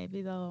 hey,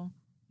 maybe they'll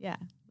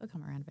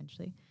come around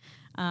eventually.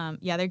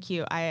 Yeah, they're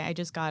cute. I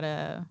just got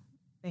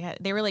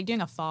they were like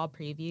doing a fall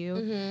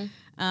preview,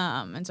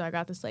 and so I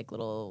got this like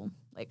little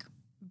like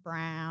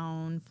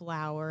brown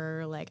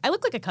flower, like I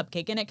look like a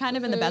cupcake in it, kind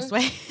of in the best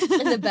way.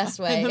 In the best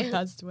way. In the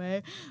best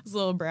way. This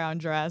little brown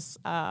dress.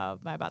 I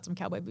bought some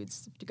cowboy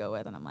boots to go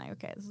with, and I'm like,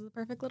 okay, this is the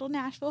perfect little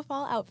Nashville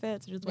fall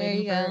outfit. So just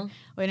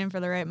waiting for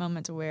the right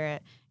moment to wear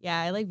it. Yeah,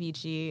 I like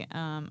Vici.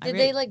 Did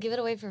they like give it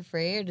away for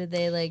free, or did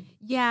they like?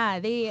 Yeah,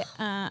 they.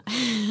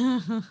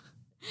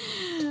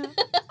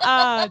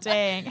 Oh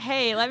dang!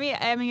 Hey,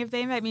 if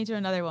they invite me to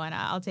another one,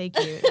 I'll take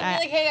you.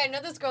 Like, hey, I know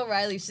this girl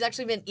Riley. She's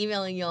actually been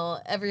emailing y'all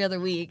every other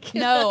week.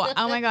 No,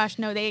 oh my gosh,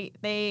 no.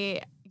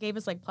 They gave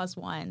us like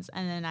 +1s,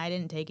 and then I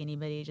didn't take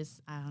anybody. Just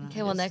I don't know.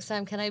 Okay, well next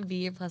time, can I be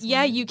your +1?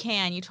 Yeah, you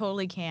can. You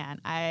totally can.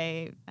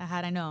 Had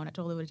I known, I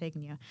totally would have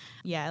taken you.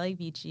 Yeah, I like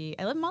Vici.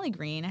 I love Molly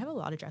Green. I have a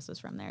lot of dresses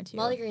from there too.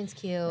 Molly Green's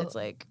cute. It's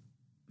like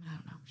I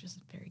don't know, just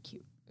very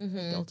cute.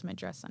 The ultimate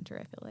dress center.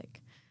 I feel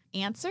like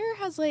Answer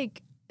has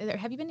like.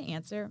 Have you been to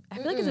Answer? I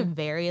feel like it's a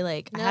very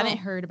like I haven't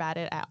heard about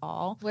it at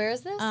all. Where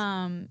is this?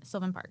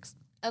 Sylvan Parks.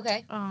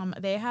 Okay.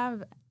 They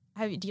have.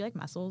 Do you like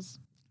mussels?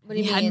 What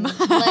do you mean?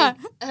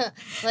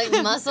 like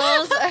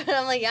mussels?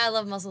 I'm like, yeah, I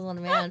love mussels on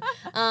a man.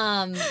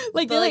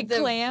 Like they like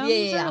clams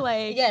yeah. or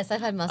like. Yes,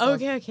 I've had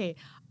mussels. Okay.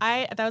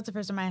 That was the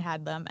first time I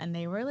had them, and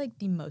they were like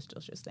the most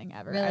delicious thing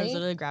ever. Really? I was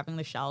literally grabbing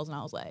the shells, and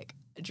I was like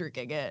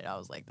drinking it. I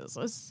was like, this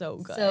was so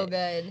good. So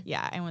good.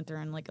 Yeah, I went through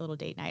on like a little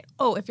date night.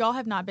 Oh, if y'all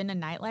have not been to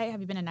Nightlight,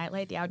 have you been to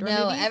Nightlight, the outdoor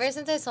movies? No, ever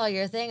since I saw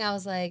your thing, I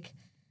was like,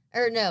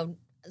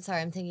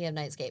 I'm thinking of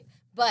Nightscape.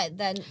 But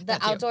then the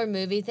outdoor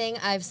movie thing,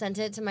 I've sent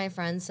it to my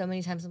friends so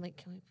many times. I'm like,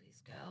 can we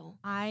please go?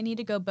 I need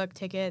to go book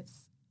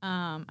tickets.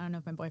 I don't know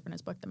if my boyfriend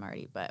has booked them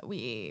already, but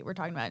we're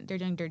talking about they're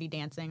doing Dirty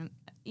Dancing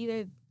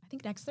I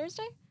think next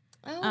Thursday.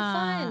 Oh,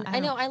 fun. I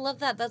know. I love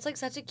that. That's like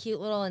such a cute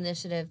little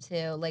initiative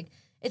too. Like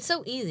it's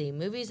so easy.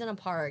 Movies in a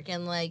park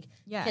and like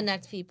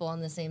connect people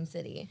in the same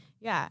city.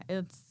 Yeah,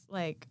 it's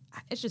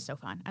just so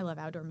fun. I love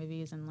outdoor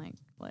movies and like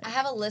I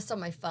have a list on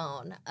my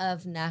phone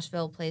of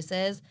Nashville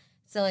places.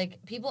 So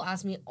like people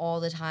ask me all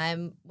the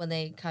time when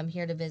they come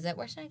here to visit,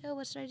 where should I go?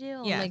 What should I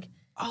do? Yeah. I'm like,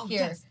 here.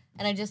 Yes.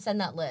 And I just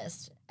send that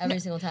list every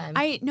single time.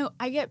 I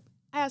get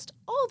asked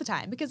all the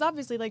time because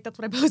obviously like that's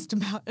what I post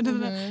about. And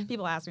then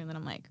people ask me and then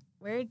I'm like,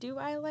 where do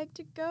I like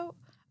to go?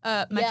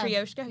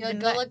 Matryoshka. You're like,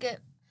 go look at.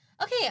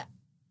 Okay,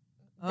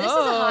 this is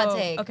a hot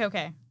take.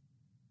 Okay.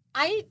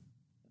 I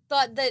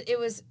thought that it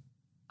was.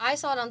 I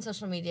saw it on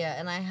social media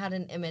and I had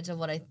an image of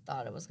what I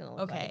thought it was going to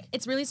look like. Okay,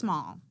 it's really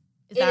small.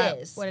 It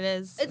is what it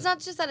is? It's not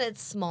just that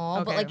it's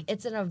small, but like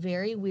it's in a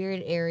very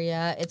weird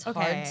area. It's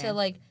hard to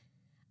like.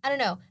 I don't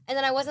know. And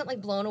then I wasn't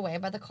like blown away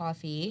by the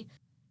coffee.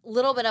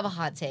 Little bit of a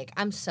hot take.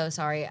 I'm so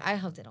sorry. I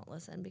hope they don't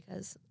listen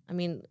because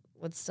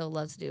would still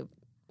love to do.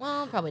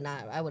 Well, probably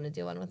not. I wouldn't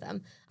do one with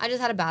them. I just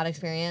had a bad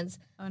experience.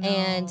 Oh, no.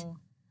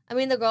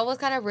 And, the girl was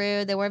kind of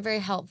rude. They weren't very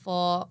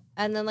helpful.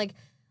 And then,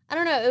 I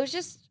don't know. It was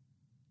just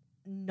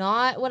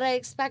not what I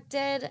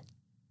expected.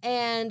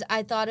 And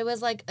I thought it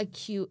was like a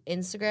cute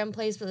Instagram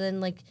place, but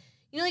then like,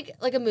 you know,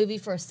 like a movie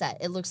for a set.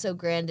 It looks so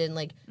grand and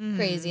like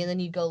crazy. And then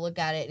you go look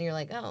at it and you're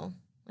like, oh,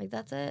 like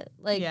that's it.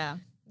 Like,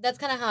 that's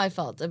kind of how I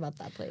felt about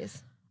that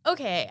place.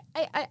 Okay.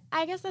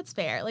 I guess that's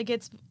fair. Like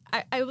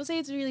I will say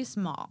it's really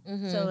small.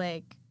 So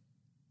like,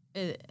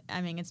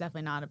 it's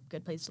definitely not a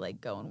good place to like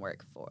go and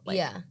work for.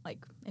 Like, like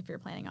if you're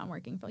planning on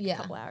working for like a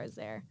couple hours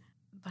there.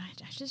 But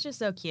it's just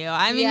so cute.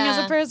 I mean,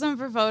 as a person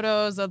for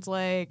photos, that's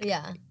like,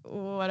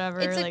 whatever.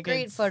 It's a like,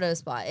 great photo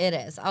spot. It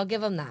is. I'll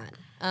give them that.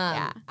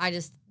 I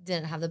just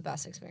didn't have the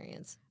best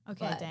experience.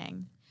 Okay, but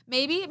dang.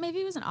 Maybe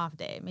it was an off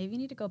day. Maybe you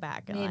need to go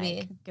back and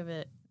like give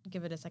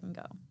it a second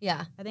go.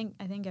 Yeah. I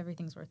think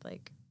everything's worth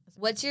like.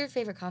 What's your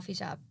favorite coffee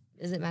shop?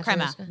 Is it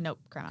Crema? Nope,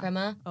 Crema.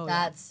 Crema? Oh,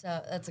 that's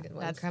a good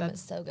one. Crema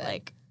is so good.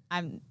 Like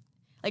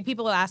like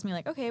people will ask me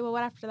like, okay, well,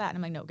 what after that? And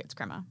I'm like, no, it's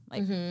Crema.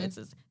 Like this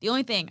is the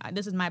only thing.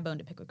 This is my bone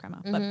to pick with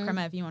Crema. But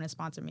Crema, if you want to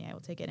sponsor me, I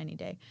will take it any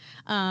day.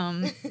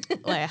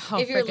 Like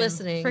if you're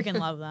listening, freaking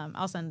love them.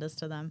 I'll send this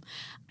to them.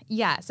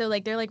 Yeah, so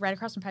like they're like right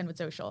across from Pinewood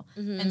Social,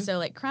 and so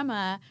like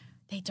Crema,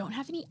 they don't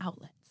have any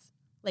outlets,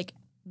 like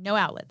no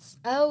outlets.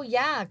 Oh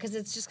yeah, because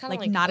it's just kind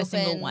of like not open.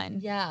 A single one.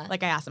 Yeah.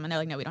 Like I asked them, and they're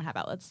like, no, we don't have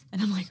outlets,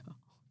 and I'm like, oh.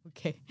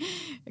 Okay,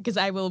 because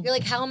I will. You're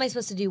like, how am I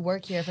supposed to do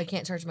work here if I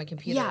can't charge my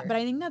computer? Yeah, but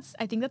I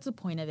think that's the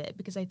point of it,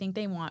 because I think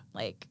they want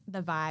like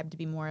the vibe to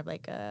be more of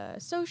like a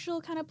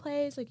social kind of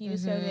place. Like you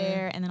just go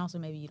there, and then also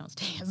maybe you don't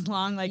stay as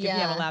long. Like if you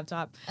have a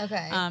laptop.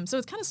 Okay. So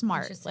it's kind of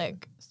smart,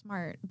 like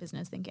smart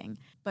business thinking.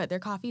 But their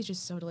coffee is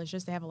just so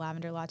delicious. They have a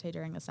lavender latte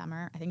during the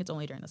summer. I think it's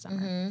only during the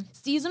summer.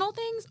 Seasonal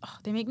things,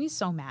 they make me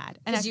so mad.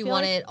 And because you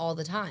want it all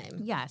the time.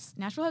 Yes,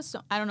 Nashville has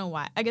I don't know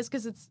why. I guess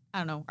because it's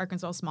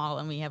Arkansas is small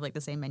and we have like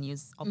the same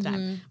menus all the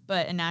time.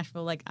 But in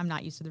Nashville, like, I'm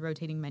not used to the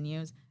rotating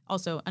menus.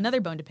 Also, another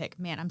bone to pick.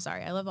 Man, I'm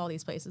sorry. I love all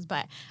these places.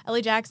 But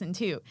LA Jackson,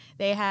 too.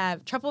 They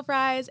have truffle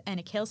fries and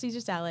a kale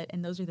Caesar salad,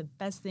 and those are the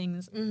best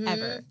things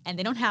ever. And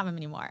they don't have them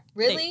anymore.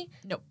 Really?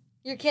 Nope.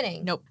 You're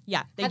kidding? Nope.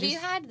 Yeah. Have you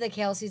had the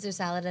kale Caesar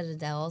salad at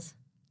Adele's?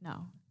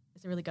 No.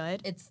 Is it really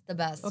good? It's the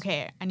best.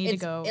 Okay. I need to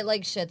go. It,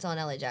 like, shits on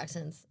LA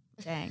Jackson's.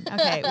 Dang.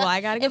 Okay. Well,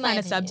 I got to go find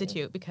a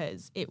substitute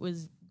because it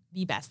was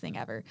the best thing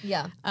ever.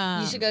 Yeah.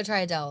 You should go try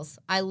Adele's.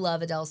 I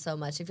love Adele's so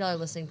much. If y'all are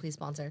listening, please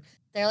sponsor.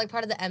 They're like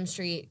part of the M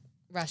Street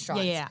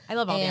restaurants. Yeah. I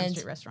love all the M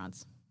Street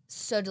restaurants.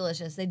 So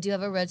delicious. They do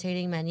have a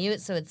rotating menu,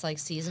 so it's like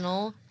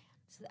seasonal.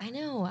 So I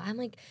know. I'm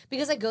like,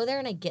 because I go there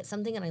and I get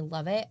something and I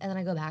love it, and then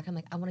I go back, I'm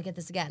like, I want to get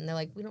this again. And they're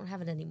like, we don't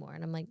have it anymore.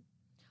 And I'm like,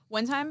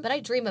 one time. But I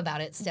dream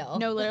about it still.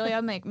 No, literally,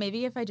 I'm like,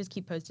 maybe if I just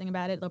keep posting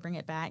about it, they'll bring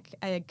it back.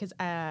 Because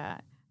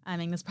I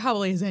mean, this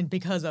probably isn't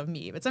because of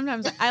me, but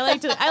sometimes I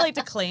like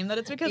to claim that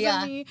it's because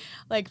of me.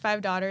 Like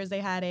Five Daughters,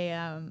 they had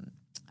a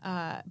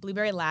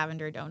blueberry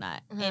lavender donut,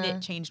 and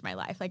it changed my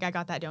life. Like I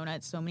got that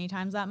donut so many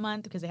times that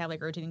month because they have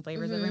like rotating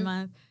flavors every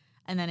month.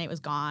 And then it was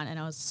gone, and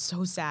I was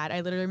so sad.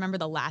 I literally remember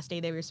the last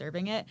day they were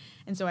serving it,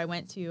 and so I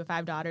went to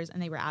Five Daughters,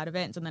 and they were out of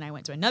it. And so then I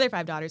went to another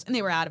Five Daughters, and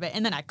they were out of it.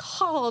 And then I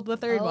called the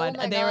third one,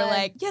 and they were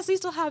like, "Yes, we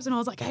still have some." And I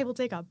was like, "I will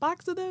take a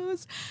box of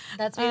those."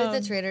 That's me with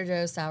the Trader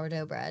Joe's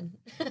sourdough bread.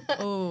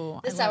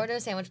 The sourdough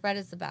sandwich bread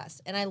is the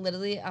best. And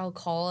I'll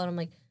call, and I'm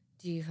like,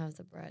 "Do you have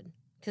the bread?"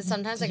 Because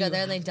sometimes I go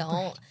there and they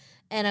don't,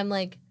 and I'm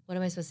like, "What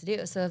am I supposed to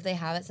do?" So if they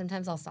have it,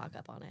 sometimes I'll stock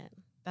up on it.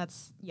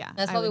 That's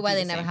probably why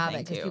they never have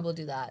it, because people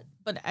do that.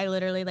 But I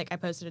literally, like, I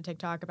posted a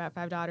TikTok about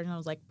Five Daughters, and I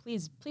was like,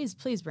 please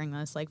bring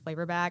this, like,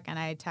 flavor back. And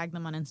I tagged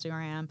them on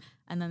Instagram,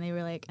 and then they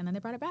were like, and then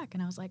they brought it back.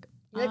 And I was like,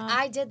 You're like,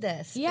 I did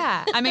this.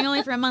 Yeah. I mean,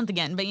 only for a month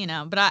again, but,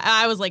 but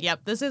I was like,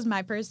 yep, this is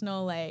my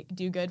personal, like,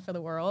 do good for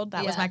the world.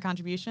 That was my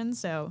contribution.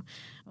 So,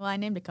 well, I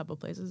named a couple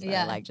places that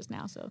I like just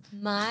now, so.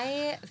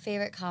 My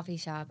favorite coffee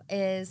shop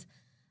is,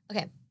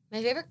 my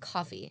favorite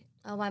coffee.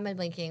 Oh, why am I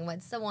blinking?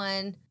 What's the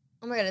one?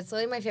 Oh my God, it's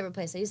literally my favorite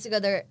place. I used to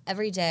go there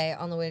every day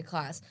on the way to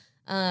class.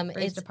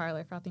 It's the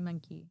Parlor, Frothy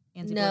Monkey.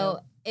 It's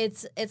the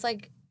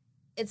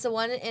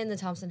one in the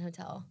Thompson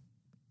Hotel.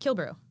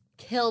 Kilbrew.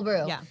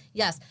 Yeah.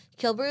 Yes.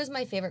 Kilbrew is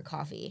my favorite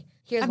coffee.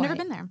 Here's why. I've never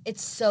been there.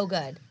 It's so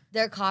good.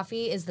 Their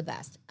coffee is the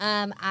best.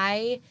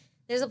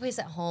 There's a place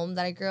at home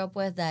that I grew up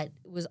with that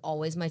was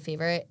always my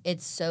favorite.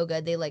 It's so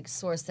good. They like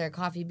source their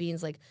coffee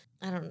beans, like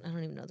I don't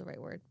even know the right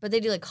word, but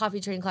they do like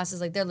coffee training classes,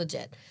 like they're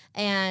legit.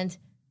 And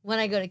when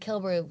I go to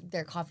Kilbrew,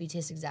 their coffee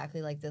tastes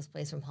exactly like this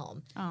place from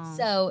home. Oh,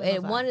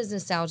 so one is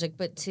nostalgic,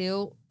 but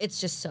two, it's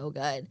just so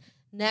good.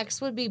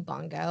 Next would be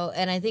Bongo,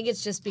 and I think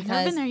it's just because...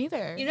 I've never been there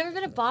either. You've never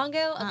been to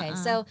Bongo? Okay,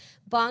 so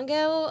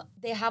Bongo,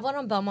 they have one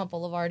on Belmont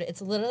Boulevard.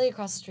 It's literally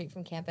across the street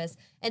from campus,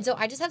 and so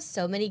I just have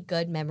so many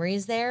good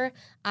memories there.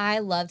 I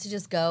love to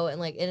just go and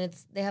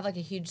they have like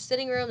a huge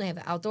sitting room. They have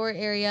an outdoor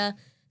area,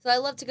 so I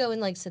love to go and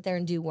like sit there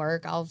and do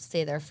work. I'll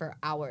stay there for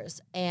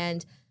hours,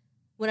 and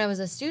when I was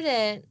a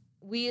student...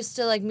 we used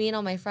to, like, me and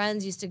all my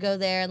friends used to go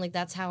there, and, like,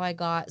 that's how I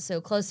got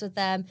so close with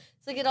them.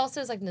 It's, like, it also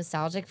is, like,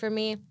 nostalgic for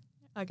me.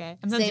 Okay.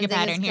 I'm sensing a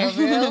pattern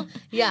here.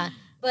 Yeah.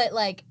 But,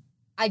 like,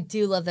 I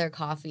do love their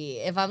coffee.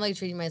 If I'm, like,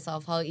 treating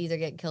myself, I'll either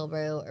get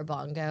Kilbrew or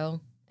Bongo.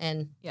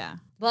 And Yeah.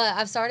 But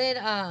I've started,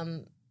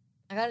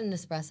 I got an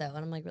espresso and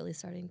I'm like really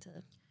starting to,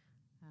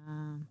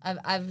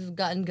 I've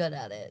gotten good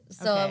at it.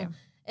 So Okay.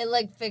 it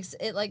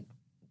like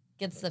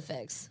gets the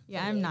fix.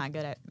 Yeah, I'm not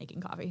good at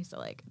making coffee, so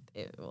like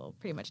it will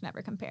pretty much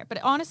never compare. But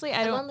honestly,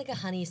 I'm on like a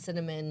honey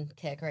cinnamon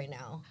kick right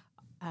now.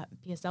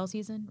 PSL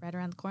season right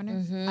around the corner.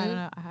 Mm-hmm. I don't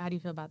know. How do you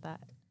feel about that?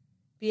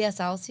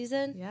 BSL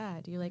season? Yeah.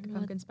 Do you like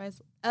pumpkin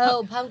spice?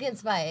 Oh, pumpkin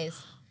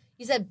spice.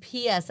 You said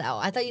PSL.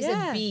 I thought you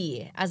said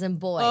B as in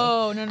boy.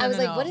 Oh, no. I was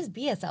like, what is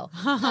BSL?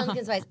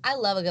 Pumpkin spice. I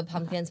love a good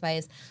pumpkin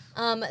spice.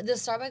 The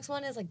Starbucks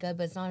one is like good,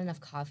 but it's not enough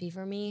coffee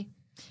for me.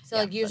 So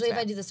like usually if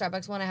I do the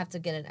Starbucks one, I have to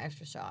get an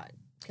extra shot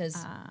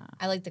because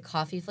I like the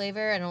coffee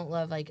flavor. I don't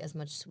love like as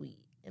much sweet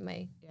in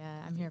my.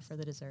 Yeah, I'm here for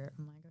the dessert.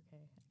 I'm like,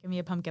 okay, give me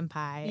a pumpkin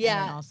pie. Yeah.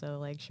 And then also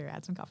like sure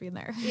add some coffee in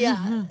there.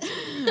 Yeah.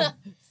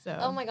 So.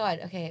 Oh my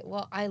God. Okay.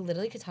 Well, I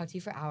literally could talk to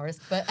you for hours,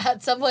 but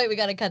at some point we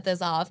got to cut this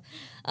off.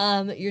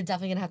 You're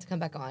definitely going to have to come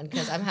back on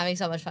because I'm having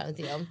so much fun with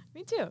you.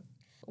 Me too.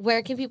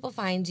 Where can people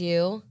find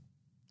you?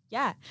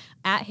 Yeah,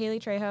 at Hayley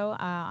Trejo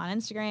on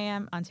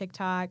Instagram, on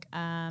TikTok,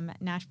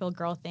 Nashville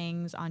Girl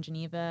Things on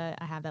Geneva.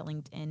 I have that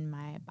linked in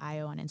my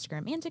bio on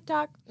Instagram and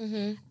TikTok.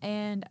 Mm-hmm.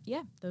 And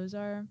yeah, those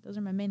are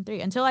my main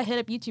three. Until I hit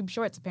up YouTube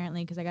Shorts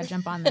apparently because I got to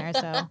jump on there.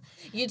 So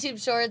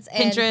YouTube Shorts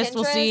and Pinterest.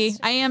 We'll see.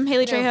 I am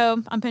Hayley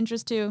Trejo on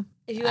Pinterest too.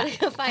 If you want to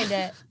go find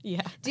it.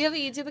 Yeah. Do you have a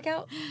YouTube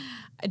account?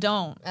 I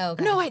don't. Oh,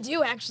 okay. No, I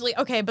do actually.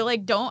 Okay, but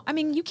like don't. I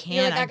mean, you can.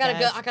 You're like,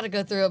 I gotta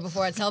go through it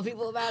before I tell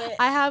people about it.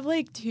 I have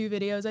like 2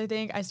 videos. I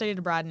think I studied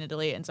abroad in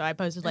Italy, and so I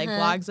posted like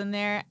vlogs in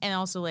there, and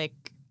also like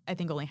I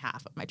think only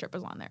half of my trip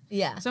was on there.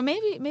 Yeah. So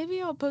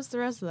maybe I'll post the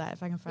rest of that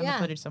if I can find the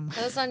footage somewhere.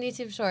 Post on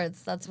YouTube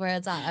Shorts. That's where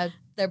it's at.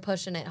 They're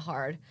pushing it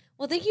hard.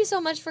 Well, thank you so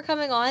much for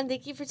coming on.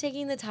 Thank you for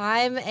taking the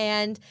time.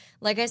 And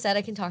like I said,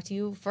 I can talk to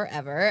you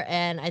forever.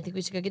 And I think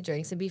we should go get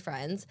drinks and be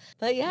friends.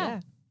 But yeah.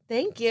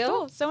 Thank you.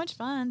 Cool. So much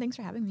fun. Thanks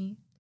for having me.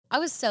 I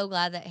was so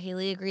glad that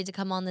Hayley agreed to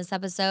come on this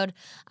episode.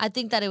 I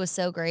think that it was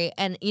so great.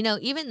 And, you know,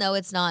 even though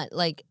it's not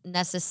like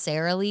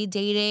necessarily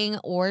dating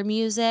or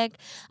music,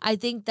 I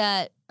think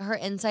that her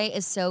insight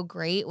is so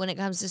great when it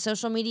comes to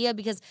social media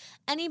because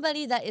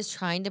anybody that is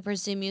trying to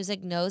pursue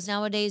music knows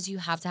nowadays you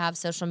have to have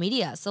social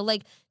media. So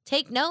like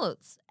take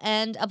notes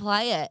and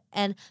apply it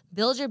and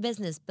build your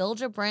business, build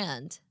your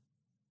brand.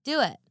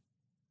 Do it.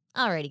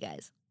 Alrighty,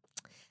 guys.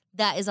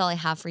 That is all I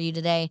have for you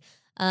today.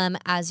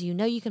 As you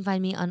know, you can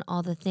find me on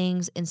all the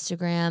things,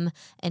 Instagram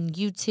and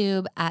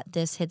YouTube at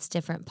This Hits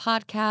Different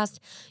Podcast.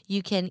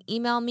 You can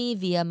email me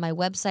via my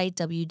website,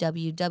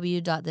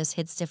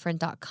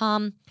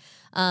 www.thishitsdifferent.com.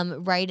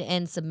 Write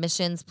in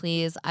submissions,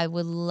 please. I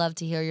would love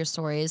to hear your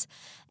stories.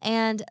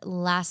 And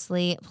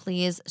lastly,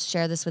 please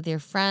share this with your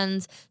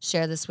friends.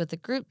 Share this with the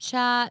group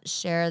chat.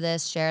 Share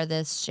this.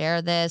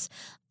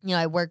 You know,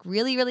 I work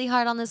really, really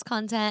hard on this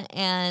content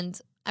and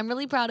I'm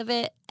really proud of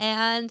it,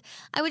 and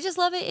I would just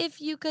love it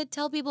if you could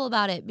tell people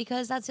about it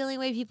because that's the only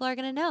way people are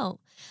going to know.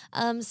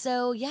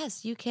 So,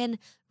 yes, you can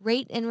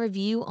rate and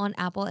review on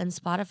Apple and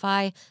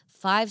Spotify,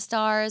 5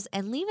 stars,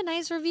 and leave a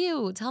nice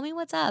review. Tell me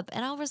what's up,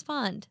 and I'll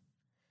respond.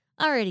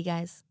 Alrighty,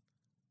 guys.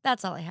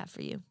 That's all I have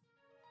for you.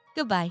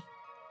 Goodbye.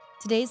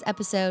 Today's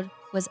episode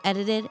was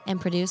edited and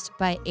produced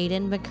by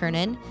Aiden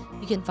McKernan.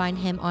 You can find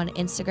him on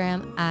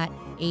Instagram at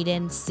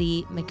Aiden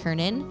C.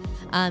 McKernan.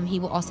 He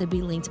will also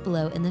be linked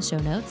below in the show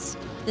notes.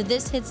 The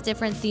This Hits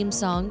Different theme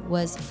song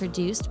was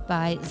produced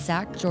by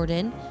Zach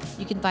Jordan.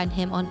 You can find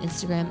him on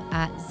Instagram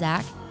at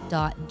Zach.jrdn.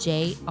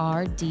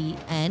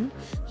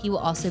 He will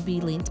also be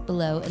linked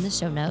below in the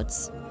show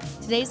notes.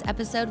 Today's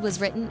episode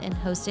was written and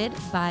hosted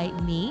by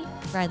me,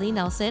 Riley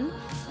Nelson,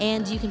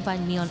 and you can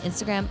find me on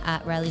Instagram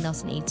at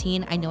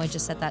RileyNelson18. I know I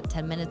just said that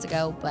 10 minutes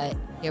ago, but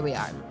here we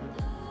are.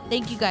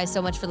 Thank you guys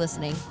so much for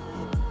listening.